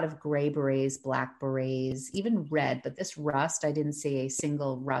were a lot of gray berets, black berets, even red, but this rust, I didn't see a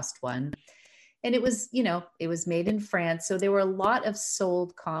single rust one. And it was, you know, it was made in France. So there were a lot of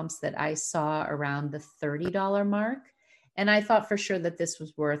sold comps that I saw around the $30 mark. And I thought for sure that this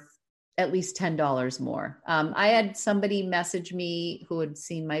was worth at least $10 more. I had somebody message me who had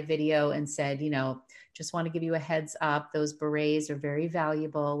seen my video and said, just want to give you a heads up. Those berets are very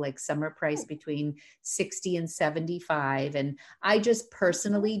valuable. Like some are priced between 60 and 75. And I just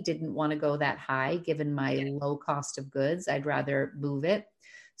personally didn't want to go that high given my low cost of goods. I'd rather move it.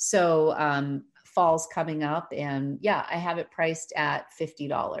 So, fall's coming up and I have it priced at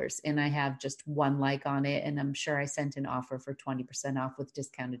 $50 and I have just one like on it. And I'm sure I sent an offer for 20% off with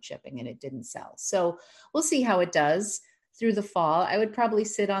discounted shipping and it didn't sell. So we'll see how it does through the fall. I would probably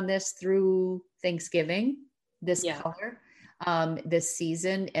sit on this through Thanksgiving, this color, this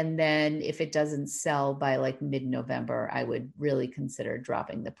season. And then if it doesn't sell by like mid-November, I would really consider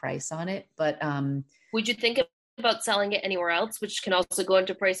dropping the price on it. But, would you think about selling it anywhere else, which can also go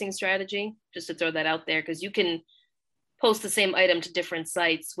into pricing strategy, just to throw that out there, because you can post the same item to different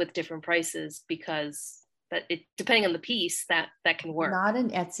sites with different prices, because that it, depending on the piece, that can work. Not an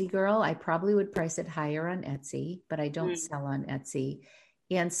Etsy girl. I probably would price it higher on Etsy, but I don't sell on Etsy.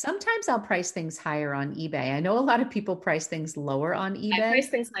 And sometimes I'll price things higher on eBay. I know a lot of people price things lower on eBay. I price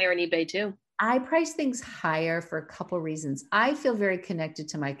things higher on eBay too. I price things higher for a couple of reasons. I feel very connected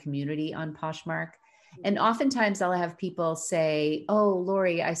to my community on Poshmark. And oftentimes I'll have people say, oh,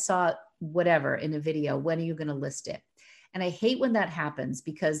 Lori, I saw whatever in a video. When are you going to list it? And I hate when that happens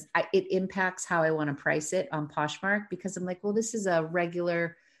because it impacts how I want to price it on Poshmark, because I'm like, well, this is a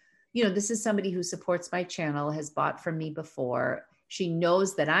regular, this is somebody who supports my channel, has bought from me before. She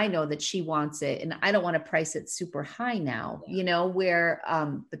knows that I know that she wants it and I don't want to price it super high now,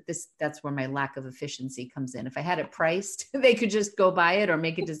 but that's where my lack of efficiency comes in. If I had it priced, they could just go buy it or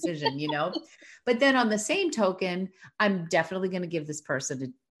make a decision, But then on the same token, I'm definitely going to give this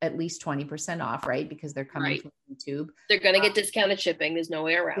person at least 20% off, right? Because they're coming from YouTube. They're going to get discounted shipping. There's no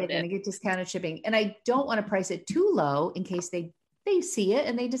way around it. They're going to get discounted shipping. And I don't want to price it too low in case they see it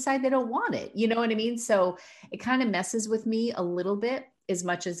and they decide they don't want it. You know what I mean? So it kind of messes with me a little bit. As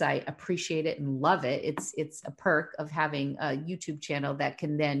much as I appreciate it and love it, it's a perk of having a YouTube channel that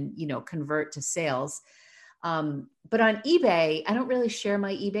can then, convert to sales. But on eBay, I don't really share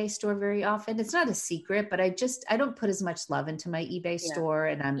my eBay store very often. It's not a secret, but I don't put as much love into my eBay store,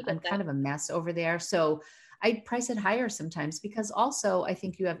 and I'm kind of a mess over there. So I price it higher sometimes because also I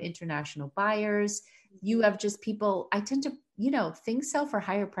think you have international buyers. You have just people, I tend to, things sell for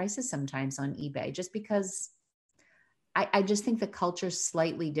higher prices sometimes on eBay just because I just think the culture's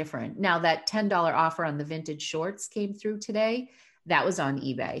slightly different. Now that $10 offer on the vintage shorts came through today. That was on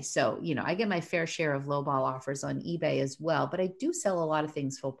eBay. So, I get my fair share of lowball offers on eBay as well, but I do sell a lot of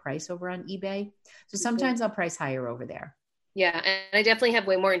things full price over on eBay. So sometimes I'll price higher over there. Yeah. And I definitely have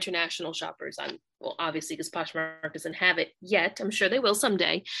way more international shoppers on, well, obviously because Poshmark doesn't have it yet. I'm sure they will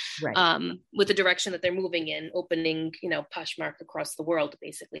someday, right. With the direction that they're moving in, opening, Poshmark across the world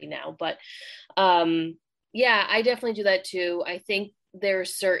basically now. But I definitely do that too. I think there are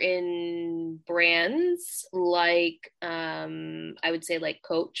certain brands like, I would say like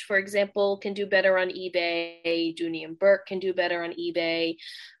Coach, for example, can do better on eBay. Dooney and Burke can do better on eBay.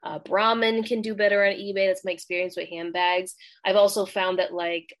 Brahmin can do better on eBay. That's my experience with handbags. I've also found that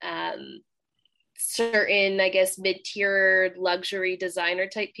like certain, I guess, mid-tier luxury designer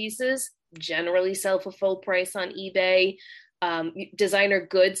type pieces generally sell for full price on eBay. Designer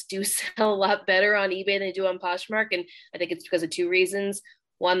goods do sell a lot better on eBay than they do on Poshmark. And I think it's because of two reasons.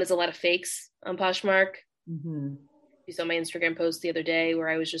 One, there's a lot of fakes on Poshmark. Mm-hmm. You saw my Instagram post the other day where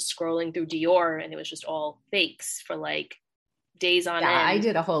I was just scrolling through Dior and it was just all fakes for like days on end. I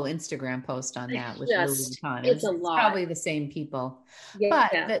did a whole Instagram post on that with Louis Vuitton. It's a lot. Probably the same people.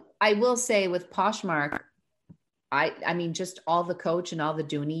 But I will say with Poshmark, I mean, just all the Coach and all the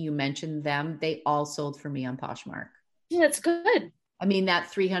Dooney, you mentioned them, they all sold for me on Poshmark. Yeah, that's good. I mean,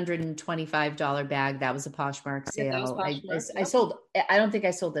 that $325 bag, that was a Poshmark sale. I sold, I don't think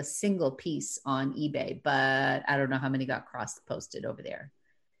I sold a single piece on eBay, but I don't know how many got cross-posted over there.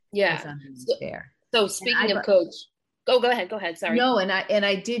 Yeah. So speaking of Coach, go ahead. Sorry. No, and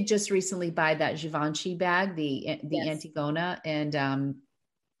I did just recently buy that Givenchy bag, the Antigona, and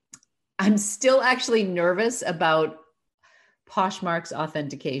I'm still actually nervous about Poshmark's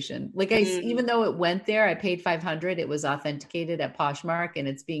authentication. Like even though it went there, I paid $500. It was authenticated at Poshmark and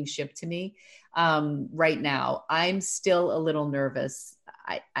it's being shipped to me right now. I'm still a little nervous.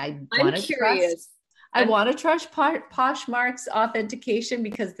 I'm curious. I want to trust Poshmark's authentication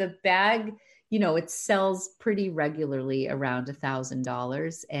because the bag, it sells pretty regularly around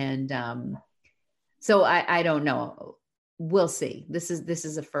 $1,000. And so I don't know. We'll see. This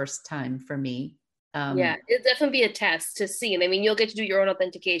is a first time for me. It'll definitely be a test to see. And I mean, you'll get to do your own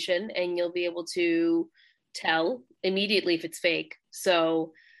authentication and you'll be able to tell immediately if it's fake.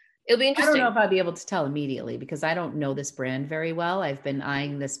 So It'll be I interesting. don't know if I'll be able to tell immediately because I don't know this brand very well. I've been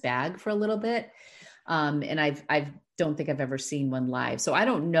eyeing this bag for a little bit. And I don't think I've ever seen one live. So I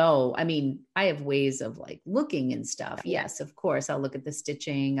don't know. I mean, I have ways of like looking and stuff. Yes, of course. I'll look at the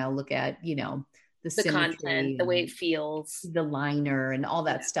stitching. I'll look at, the symmetry, content, the way it feels, the liner and all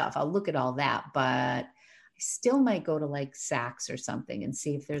that stuff. I'll look at all that, but I still might go to like Saks or something and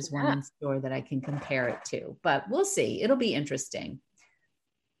see if there's one in store that I can compare it to, but we'll see. It'll be interesting.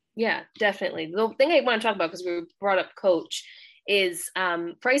 Yeah, definitely. The thing I want to talk about, because we brought up Coach, is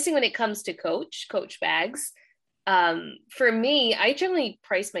pricing when it comes to Coach bags. For me, I generally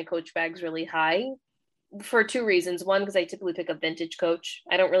price my Coach bags really high for two reasons. One, because I typically pick up vintage Coach.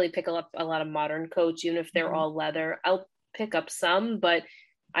 I don't really pick up a lot of modern Coach, even if they're all leather. I'll pick up some, but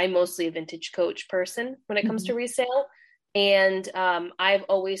I'm mostly a vintage Coach person when it comes to resale. And I've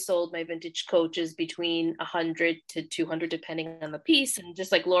always sold my vintage Coaches between 100 to 200, depending on the piece. And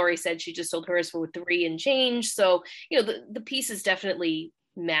just like Lori said, she just sold hers for 3 and change. So, the pieces definitely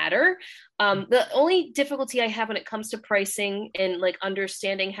matter. The only difficulty I have when it comes to pricing and like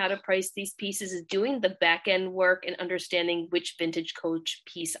understanding how to price these pieces is doing the back end work and understanding which vintage Coach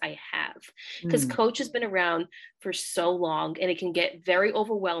piece I have, because Coach has been around for so long and it can get very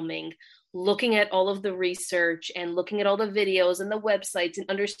overwhelming looking at all of the research and looking at all the videos and the websites and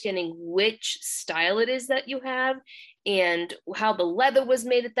understanding which style it is that you have and how the leather was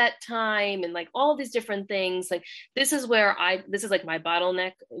made at that time and like all these different things. Like this is like my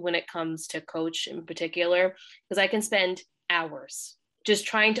bottleneck when it comes to Coach in particular, because I can spend hours just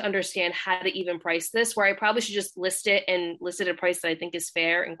trying to understand how to even price this, where I probably should just list it at a price that I think is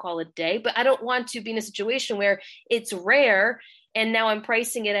fair and call it a day. But I don't want to be in a situation where it's rare and now I'm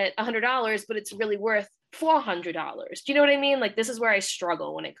pricing it at $100, but it's really worth $400. Do you know what I mean? Like this is where I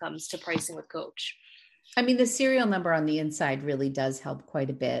struggle when it comes to pricing with Coach. I mean, the serial number on the inside really does help quite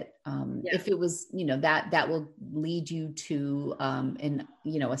a bit. If it was, that will lead you to,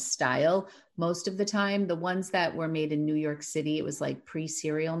 a style. Most of the time, the ones that were made in New York City, it was like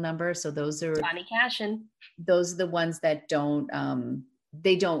pre-serial number. So those are Johnny Cashin. Those are the ones that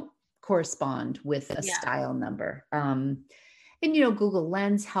they don't correspond with a style number. And, Google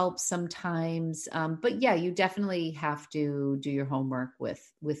Lens helps sometimes. But yeah, you definitely have to do your homework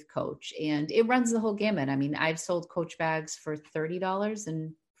with Coach, and it runs the whole gamut. I mean, I've sold Coach bags for $30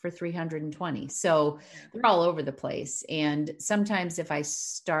 and for $320. So they're all over the place. And sometimes if I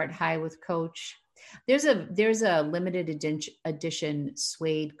start high with Coach, there's a limited edition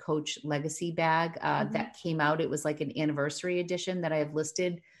suede Coach legacy bag that came out. It was like an anniversary edition that I have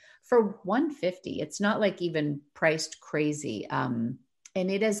listed for $150. It's not like even priced crazy. And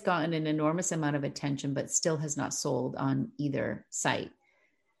it has gotten an enormous amount of attention, but still has not sold on either site.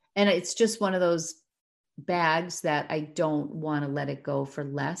 And it's just one of those bags that I don't want to let it go for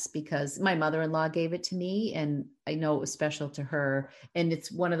less, because my mother-in-law gave it to me and I know it was special to her. And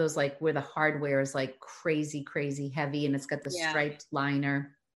it's one of those like where the hardware is like crazy, crazy heavy, and it's got the striped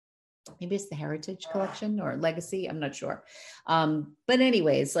liner. Maybe it's the Heritage Collection or Legacy. I'm not sure. But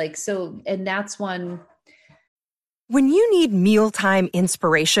anyways, and that's one. When you need mealtime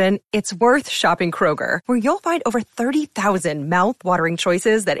inspiration, it's worth shopping Kroger, where you'll find over 30,000 mouth-watering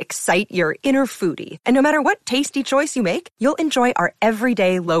choices that excite your inner foodie. And no matter what tasty choice you make, you'll enjoy our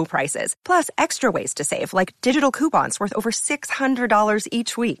everyday low prices, plus extra ways to save, like digital coupons worth over $600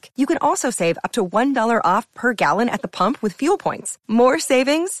 each week. You can also save up to $1 off per gallon at the pump with fuel points. More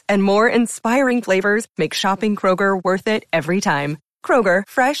savings and more inspiring flavors make shopping Kroger worth it every time. Kroger,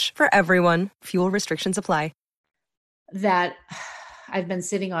 fresh for everyone. Fuel restrictions apply. That I've been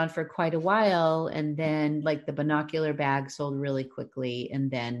sitting on for quite a while. And then like the binocular bag sold really quickly. And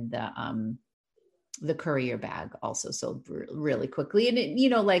then the courier bag also sold really quickly. And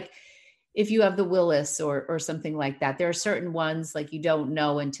it, if you have the Willis or something like that, there are certain ones like you don't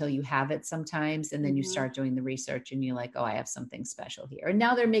know until you have it sometimes. And then you start doing the research and you're like, oh, I have something special here. And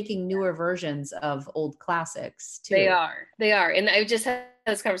now they're making newer versions of old classics too. They are. And I just had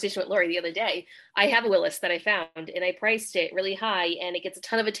this conversation with Lori the other day. I have a Willis that I found and I priced it really high and it gets a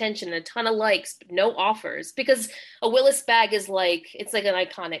ton of attention and a ton of likes, but no offers, because a Willis bag is it's like an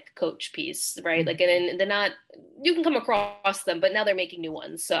iconic Coach piece, right? Like, and they're not, you can come across them, but now they're making new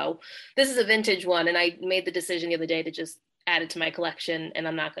ones. So this is a vintage one. And I made the decision the other day to just add it to my collection and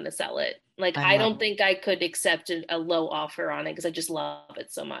I'm not going to sell it. I don't think I could accept a low offer on it because I just love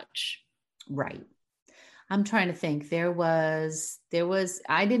it so much. Right. I'm trying to think. There was,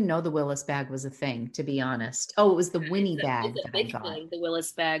 I didn't know the Willis bag was a thing, to be honest. Oh, it was the Winnie bag that I got. The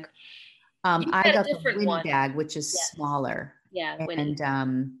Willis bag. I got the Winnie bag, which is smaller. Yeah.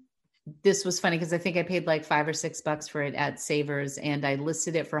 And this was funny because I think I paid like $5 or $6 for it at Savers, and I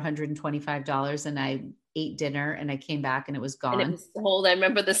listed it for $125, and I ate dinner and I came back and it was gone. And it was sold. I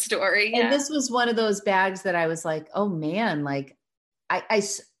remember the story. And this was one of those bags that I was like, oh man, like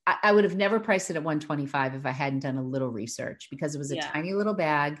I would have never priced it at $125 if I hadn't done a little research, because it was a tiny little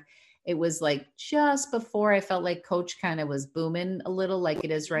bag. It was like just before I felt like Coach kind of was booming a little, like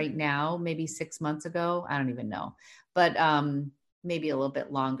it is right now, maybe 6 months ago. I don't even know, but maybe a little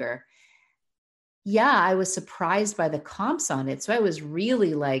bit longer. Yeah, I was surprised by the comps on it. So I was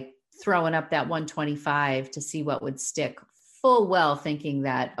really like throwing up that 125 to see what would stick, full well thinking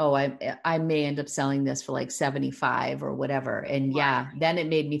that, oh, I may end up selling this for like 75 or whatever. And then it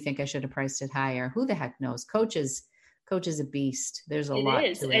made me think I should have priced it higher. Who the heck knows? Coach is a beast. There's a lot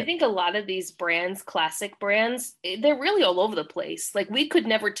to it. I think a lot of these brands, classic brands, they're really all over the place. Like we could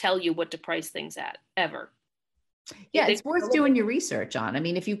never tell you what to price things at ever. Yeah, it's worth doing your research on. I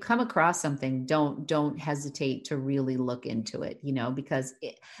mean, if you come across something, don't hesitate to really look into it, because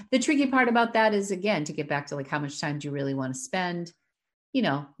the tricky part about that is, again, to get back to like how much time do you really want to spend,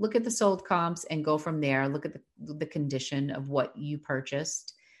 look at the sold comps and go from there. Look at the condition of what you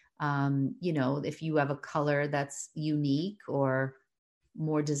purchased. If you have a color that's unique or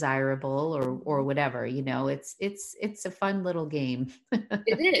more desirable or whatever, it's a fun little game.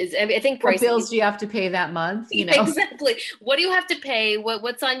 It is. I mean, I think what bills do you have to pay that month? Exactly. What do you have to pay?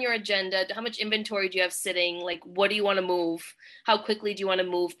 What's on your agenda? How much inventory do you have sitting? Like, what do you want to move? How quickly do you want to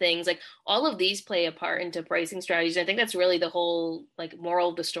move things? Like all of these play a part into pricing strategies. I think that's really the whole like moral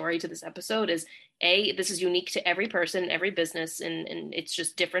of the story to this episode is A, this is unique to every person, every business, and it's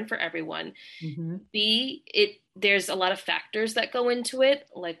just different for everyone. Mm-hmm. B, there's a lot of factors that go into it.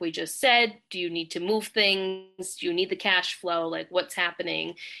 Like we just said, do you need to move things? Do you need the cash flow? Like what's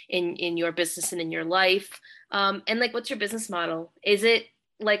happening in your business and in your life? And like, what's your business model? Is it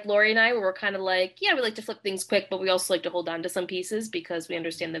like Lori and I, where we're kind of like, yeah, we like to flip things quick, but we also like to hold on to some pieces because we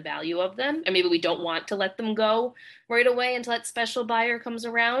understand the value of them. And maybe we don't want to let them go right away until that special buyer comes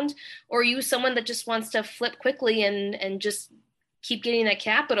around. Or are you someone that just wants to flip quickly and just keep getting that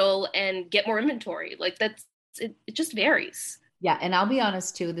capital and get more inventory? Like it just varies. Yeah. And I'll be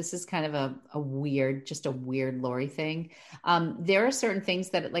honest too, this is kind of a weird Lori thing. There are certain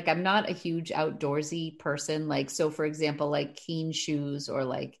things that like, I'm not a huge outdoorsy person. Like, so for example, like Keen shoes or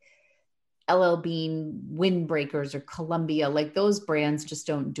like LL Bean windbreakers or Columbia, like those brands just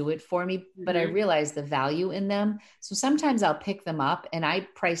don't do it for me, but I realize the value in them. So sometimes I'll pick them up and I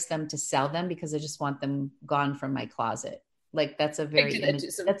price them to sell them because I just want them gone from my closet. Like that's an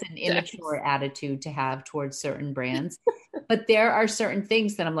immature attitude to have towards certain brands. But there are certain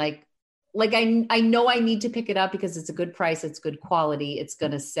things that I'm like I know I need to pick it up because it's a good price, it's good quality, it's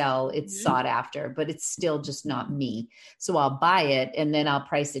going to sell, it's sought after, but it's still just not me. So I'll buy it and then I'll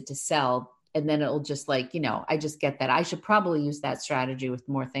price it to sell. And then it'll just like, I just get that. I should probably use that strategy with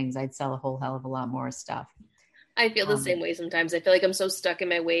more things. I'd sell a whole hell of a lot more stuff. I feel the same way sometimes. I feel like I'm so stuck in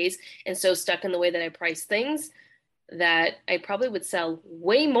my ways and so stuck in the way that I price things that I probably would sell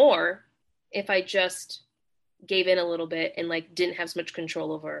way more if I just gave in a little bit and like didn't have so much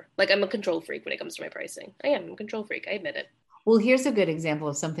control over, like I'm a control freak when it comes to my pricing. I'm a control freak. I admit it. Well, here's a good example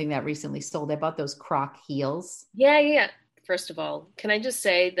of something that recently sold. I bought those Croc heels. Yeah. First of all, can I just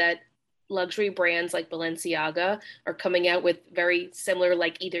say that luxury brands like Balenciaga are coming out with very similar,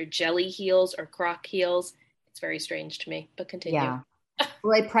 like either jelly heels or Croc heels. It's very strange to me, but continue. Yeah.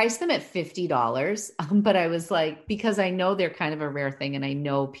 Well, I priced them at $50, but I was like, because I know they're kind of a rare thing and I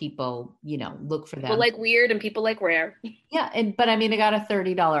know people, look for them. People like weird and people like rare. Yeah. But I mean, I got a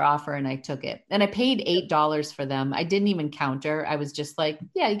 $30 offer and I took it and I paid $8 for them. I didn't even counter. I was just like,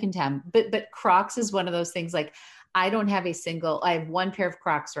 yeah, you can tell. But Crocs is one of those things like, I have one pair of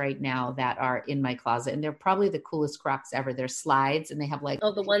Crocs right now that are in my closet and they're probably the coolest Crocs ever. They're slides and they have like,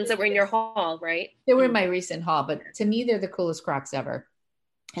 the ones that were in your haul, right? They were in my recent haul, but to me, they're the coolest Crocs ever.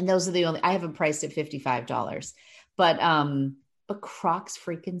 And those are I have them priced at $55, but Crocs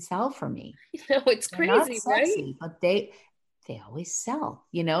freaking sell for me. It's crazy, sexy, right? But they always sell,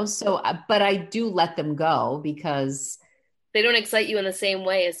 so, but I do let them go because they don't excite you in the same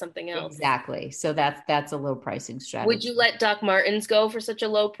way as something else. Exactly. So that's a low pricing strategy. Would you let Doc Martens go for such a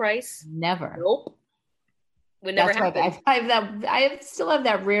low price? Never. Nope. Would never happen. I still have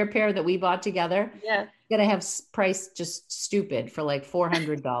that rare pair that we bought together. Yeah. That I have priced just stupid for like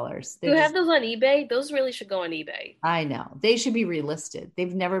 $400. You have those on eBay? Those really should go on eBay. I know. They should be relisted.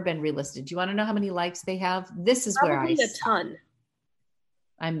 They've never been relisted. Do you want to know how many likes they have? This is probably where a ton.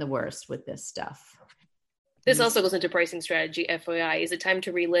 I'm the worst with this stuff. This also goes into pricing strategy, FYI. Is it time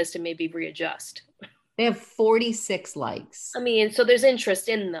to relist and maybe readjust? They have 46 likes. I mean, so there's interest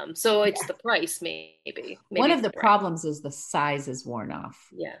in them. So it's the price, maybe. One of the problems is the size is worn off.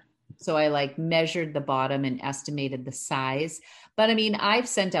 Yeah. So I like measured the bottom and estimated the size. But I mean, I've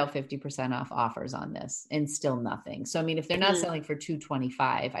sent out 50% off offers on this and still nothing. So I mean, if they're not selling for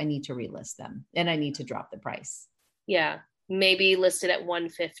 $225, I need to relist them and I need to drop the price. Yeah. Maybe list it at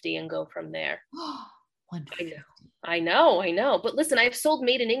 $150 and go from there. $150. I know. But listen, I've sold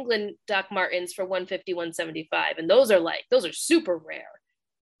made in England Doc Martens for $150, $175. And those are super rare.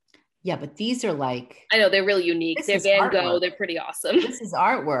 Yeah, but these are like, I know they're really unique. They're Van Gogh. They're pretty awesome. This is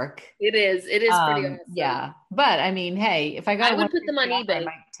artwork. It is pretty awesome. Yeah. But I mean, hey, if I would put them on eBay. I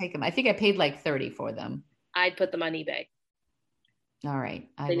might take them. I think I paid like $30 for them. I'd put them on eBay. All right.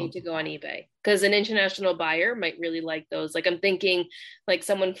 They need to go on eBay because an international buyer might really like those. Like I'm thinking like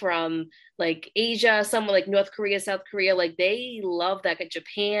someone from like Asia, someone like North Korea, South Korea, like they love that.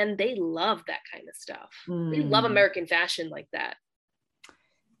 Japan, they love that kind of stuff. They love American fashion like that.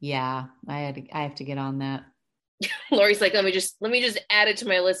 Yeah, I have to get on that. Lori's like, let me just add it to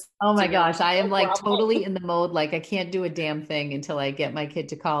my list. Oh my gosh, I am like totally in the mode. Like I can't do a damn thing until I get my kid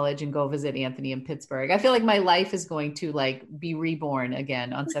to college and go visit Anthony in Pittsburgh. I feel like my life is going to like be reborn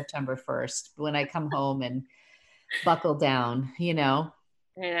again on September 1st when I come home and buckle down, you know?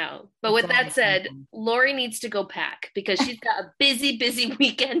 I know. But with that said, Lori needs to go pack because she's got a busy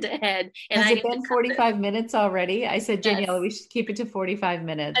weekend ahead. And Has it been 45 minutes already? I said, Daniela, we should keep it to 45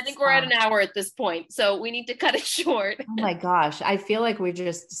 minutes. I think we're at an hour at this point, so we need to cut it short. Oh my gosh. I feel like we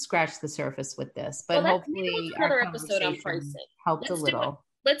just scratched the surface with this, but hopefully another episode on pricing helped a little.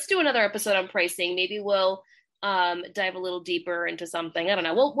 Let's do another episode on pricing. Maybe we'll dive a little deeper into something. I don't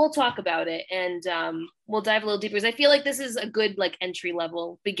know. We'll talk about it and we'll dive a little deeper because I feel like this is a good like entry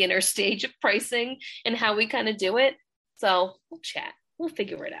level beginner stage of pricing and how we kind of do it. So we'll chat. We'll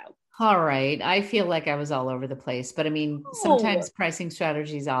figure it out. All right. I feel like I was all over the place, but I mean, sometimes pricing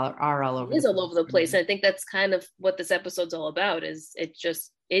strategies are all over. It is all over the place. And I think that's kind of what this episode's all about is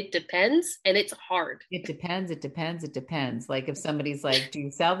it depends and it's hard. It depends. Like if somebody's like, do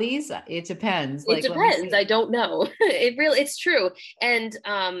you sell these? It depends. It depends. I don't know. It's true. And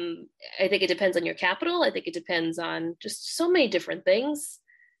I think it depends on your capital. I think it depends on just so many different things.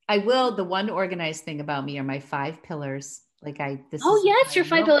 The one organized thing about me are my 5 pillars. Yes, your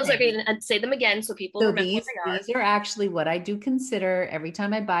 5 pillars. Okay, and say them again so people remember these are actually what I do consider every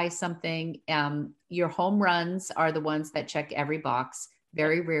time I buy something. Your home runs are the ones that check every box.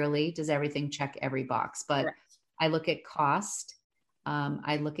 Very rarely does everything check every box, but correct. I look at cost.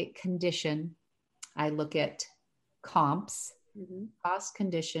 I look at condition. I look at comps, cost,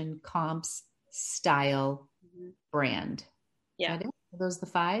 condition, comps, style, brand. Yeah. Are those the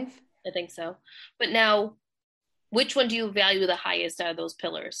 5? I think so. But now, which one do you value the highest out of those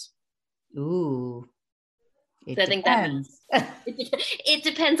pillars? Ooh, it depends. It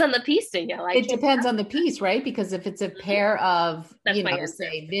depends on the piece, Danielle. It depends on the piece, right? Because if it's a pair of,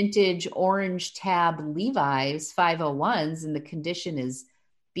 say vintage orange tab Levi's 501s and the condition is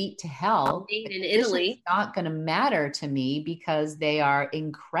beat to hell, made in Italy, it's not going to matter to me because they are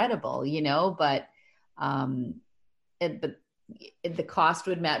incredible, but the cost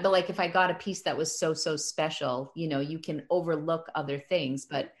would matter. But like if I got a piece that was so special, you can overlook other things.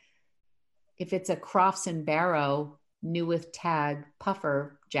 But if it's a Crofts and Barrow new with tag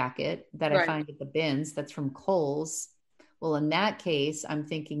puffer jacket that I find at the bins, that's from Kohl's. Well, in that case, I'm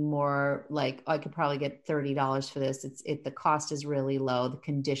thinking more like I could probably get $30 for this. The cost is really low. The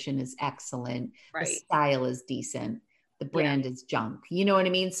condition is excellent. Right. The style is decent. The brand is junk. You know what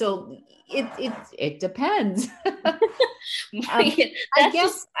I mean? So it depends. I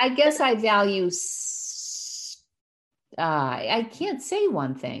guess I value. I can't say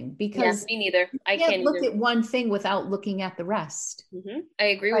one thing because me neither. I can't look at one thing without looking at the rest. I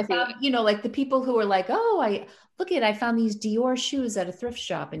agree with you. Like the people who are like, I found these Dior shoes at a thrift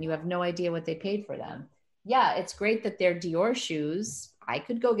shop, and you have no idea what they paid for them. Yeah, it's great that they're Dior shoes. I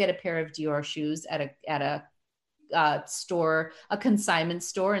could go get a pair of Dior shoes at a store, a consignment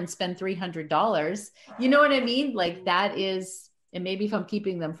store, and spend $300. You know what I mean? Like that is, and maybe if I'm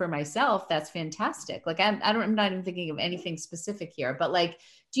keeping them for myself, that's fantastic. Like I'm not even thinking of anything specific here, but like,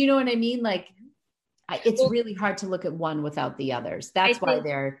 do you know what I mean? Like it's really hard to look at one without the others. That's why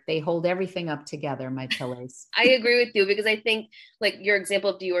they hold everything up together, my pillars. I agree with you because I think like your example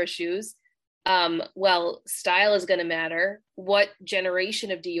of Dior shoes, style is going to matter. What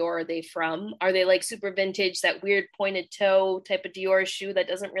generation of Dior are they from? Are they like super vintage, that weird pointed toe type of Dior shoe that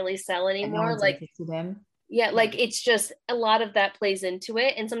doesn't really sell anymore? Like, to them. Yeah, like it's just a lot of that plays into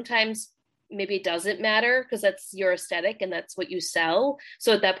it. And sometimes, maybe it doesn't matter because that's your aesthetic and that's what you sell.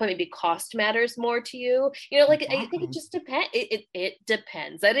 So at that point, maybe cost matters more to you. Like exactly. I think it just depends. It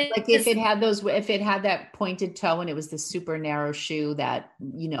depends. That is like if it had that pointed toe and it was the super narrow shoe that,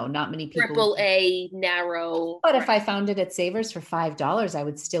 not many people. AAA narrow. But if I found it at Savers for $5, I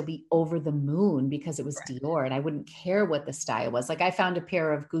would still be over the moon because it was Dior and I wouldn't care what the style was. Like I found a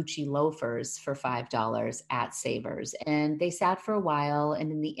pair of Gucci loafers for $5 at Savers and they sat for a while.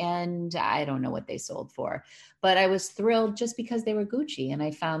 And in the end, I don't know what they sold for, but I was thrilled just because they were Gucci and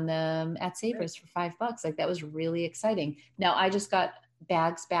I found them at Savers for $5. Like that was really exciting. Now I just got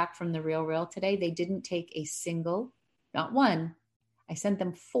bags back from the RealReal today. They didn't take a single, not one. I sent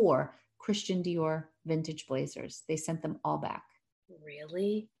them 4 Christian Dior vintage blazers. They sent them all back.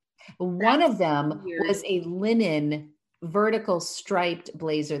 Really? One of them was a linen vertical striped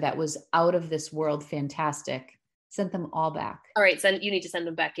blazer that was out of this world fantastic. Sent them all back. All right, so you need to send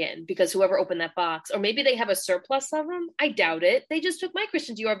them back in because whoever opened that box, or maybe they have a surplus of them. I doubt it. They just took my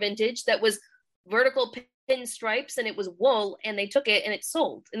Christian Dior vintage that was vertical pin stripes and it was wool, and they took it and it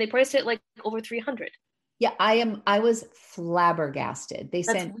sold, and they priced it like over $300. Yeah, I was flabbergasted. They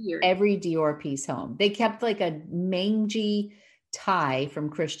sent every Dior piece home. They kept like a mangy tie from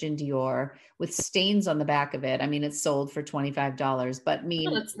Christian Dior with stains on the back of it. I mean, it sold for $25, but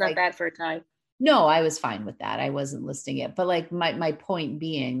it's not bad for a tie. No, I was fine with that. I wasn't listing it. But like my point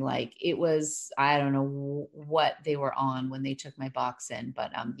being, like it was, I don't know what they were on when they took my box in,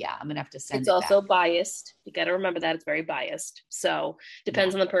 but yeah, I'm gonna have to send it. It's also biased. You got to remember that it's very biased. So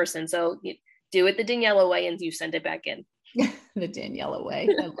depends on the person. So you do it the Daniela way and you send it back in. The Daniela way.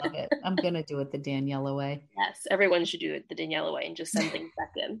 I love it. I'm gonna do it the Daniela way. Yes, everyone should do it the Daniela way and just send things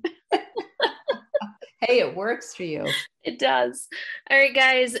back in. Hey, it works for you. It does. All right,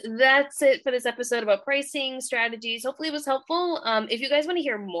 guys, that's it for this episode about pricing strategies. Hopefully it was helpful. If you guys want to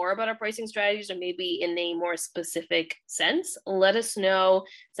hear more about our pricing strategies or maybe in a more specific sense, let us know.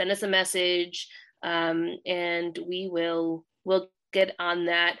 Send us a message, and we'll get on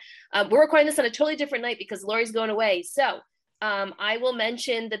that. We're recording this on a totally different night because Lori's going away. So I will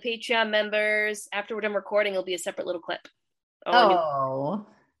mention the Patreon members after we're done recording. It'll be a separate little clip.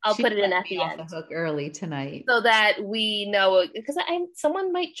 I'll put it in at the end. Off the hook early tonight, so that we know, because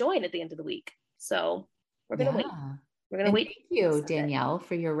someone might join at the end of the week. So we're gonna wait. We're gonna wait. Thank you, Danielle,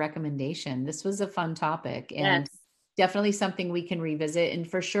 for your recommendation. This was a fun topic and definitely something we can revisit. And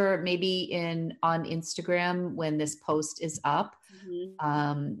for sure, maybe on Instagram when this post is up,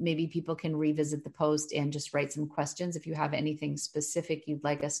 maybe people can revisit the post and just write some questions if you have anything specific you'd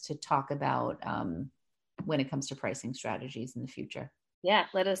like us to talk about when it comes to pricing strategies in the future. Yeah,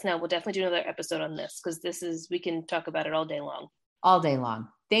 let us know. We'll definitely do another episode on this because we can talk about it all day long. All day long.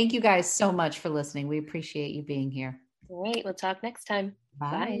 Thank you guys so much for listening. We appreciate you being here. All right, we'll talk next time.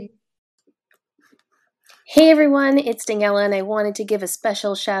 Bye. Hey everyone, it's Daniela, and I wanted to give a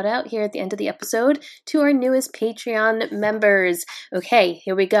special shout out here at the end of the episode to our newest Patreon members. Okay,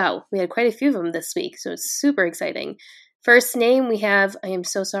 here we go. We had quite a few of them this week, so it's super exciting. First name we have, I am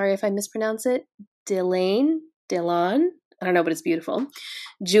so sorry if I mispronounce it, Dillon. I don't know, but it's beautiful.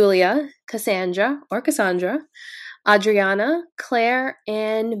 Julia, Cassandra, Adriana, Claire,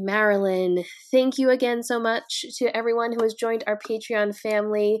 and Marilyn. Thank you again so much to everyone who has joined our Patreon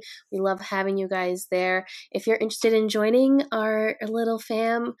family. We love having you guys there. If you're interested in joining our little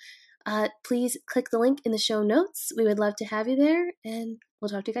fam, please click the link in the show notes. We would love to have you there, and we'll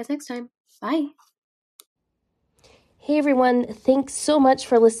talk to you guys next time. Bye. Hey everyone, thanks so much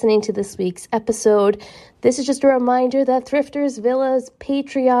for listening to this week's episode. This is just a reminder that Thrifters Villa's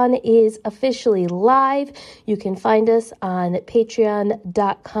Patreon is officially live. You can find us on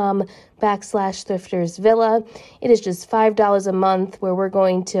patreon.com/thriftersvilla. It is just $5 a month where we're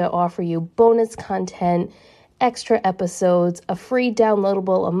going to offer you bonus content, extra episodes, a free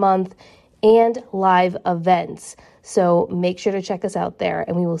downloadable a month, and live events. So make sure to check us out there,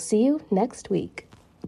 and we will see you next week.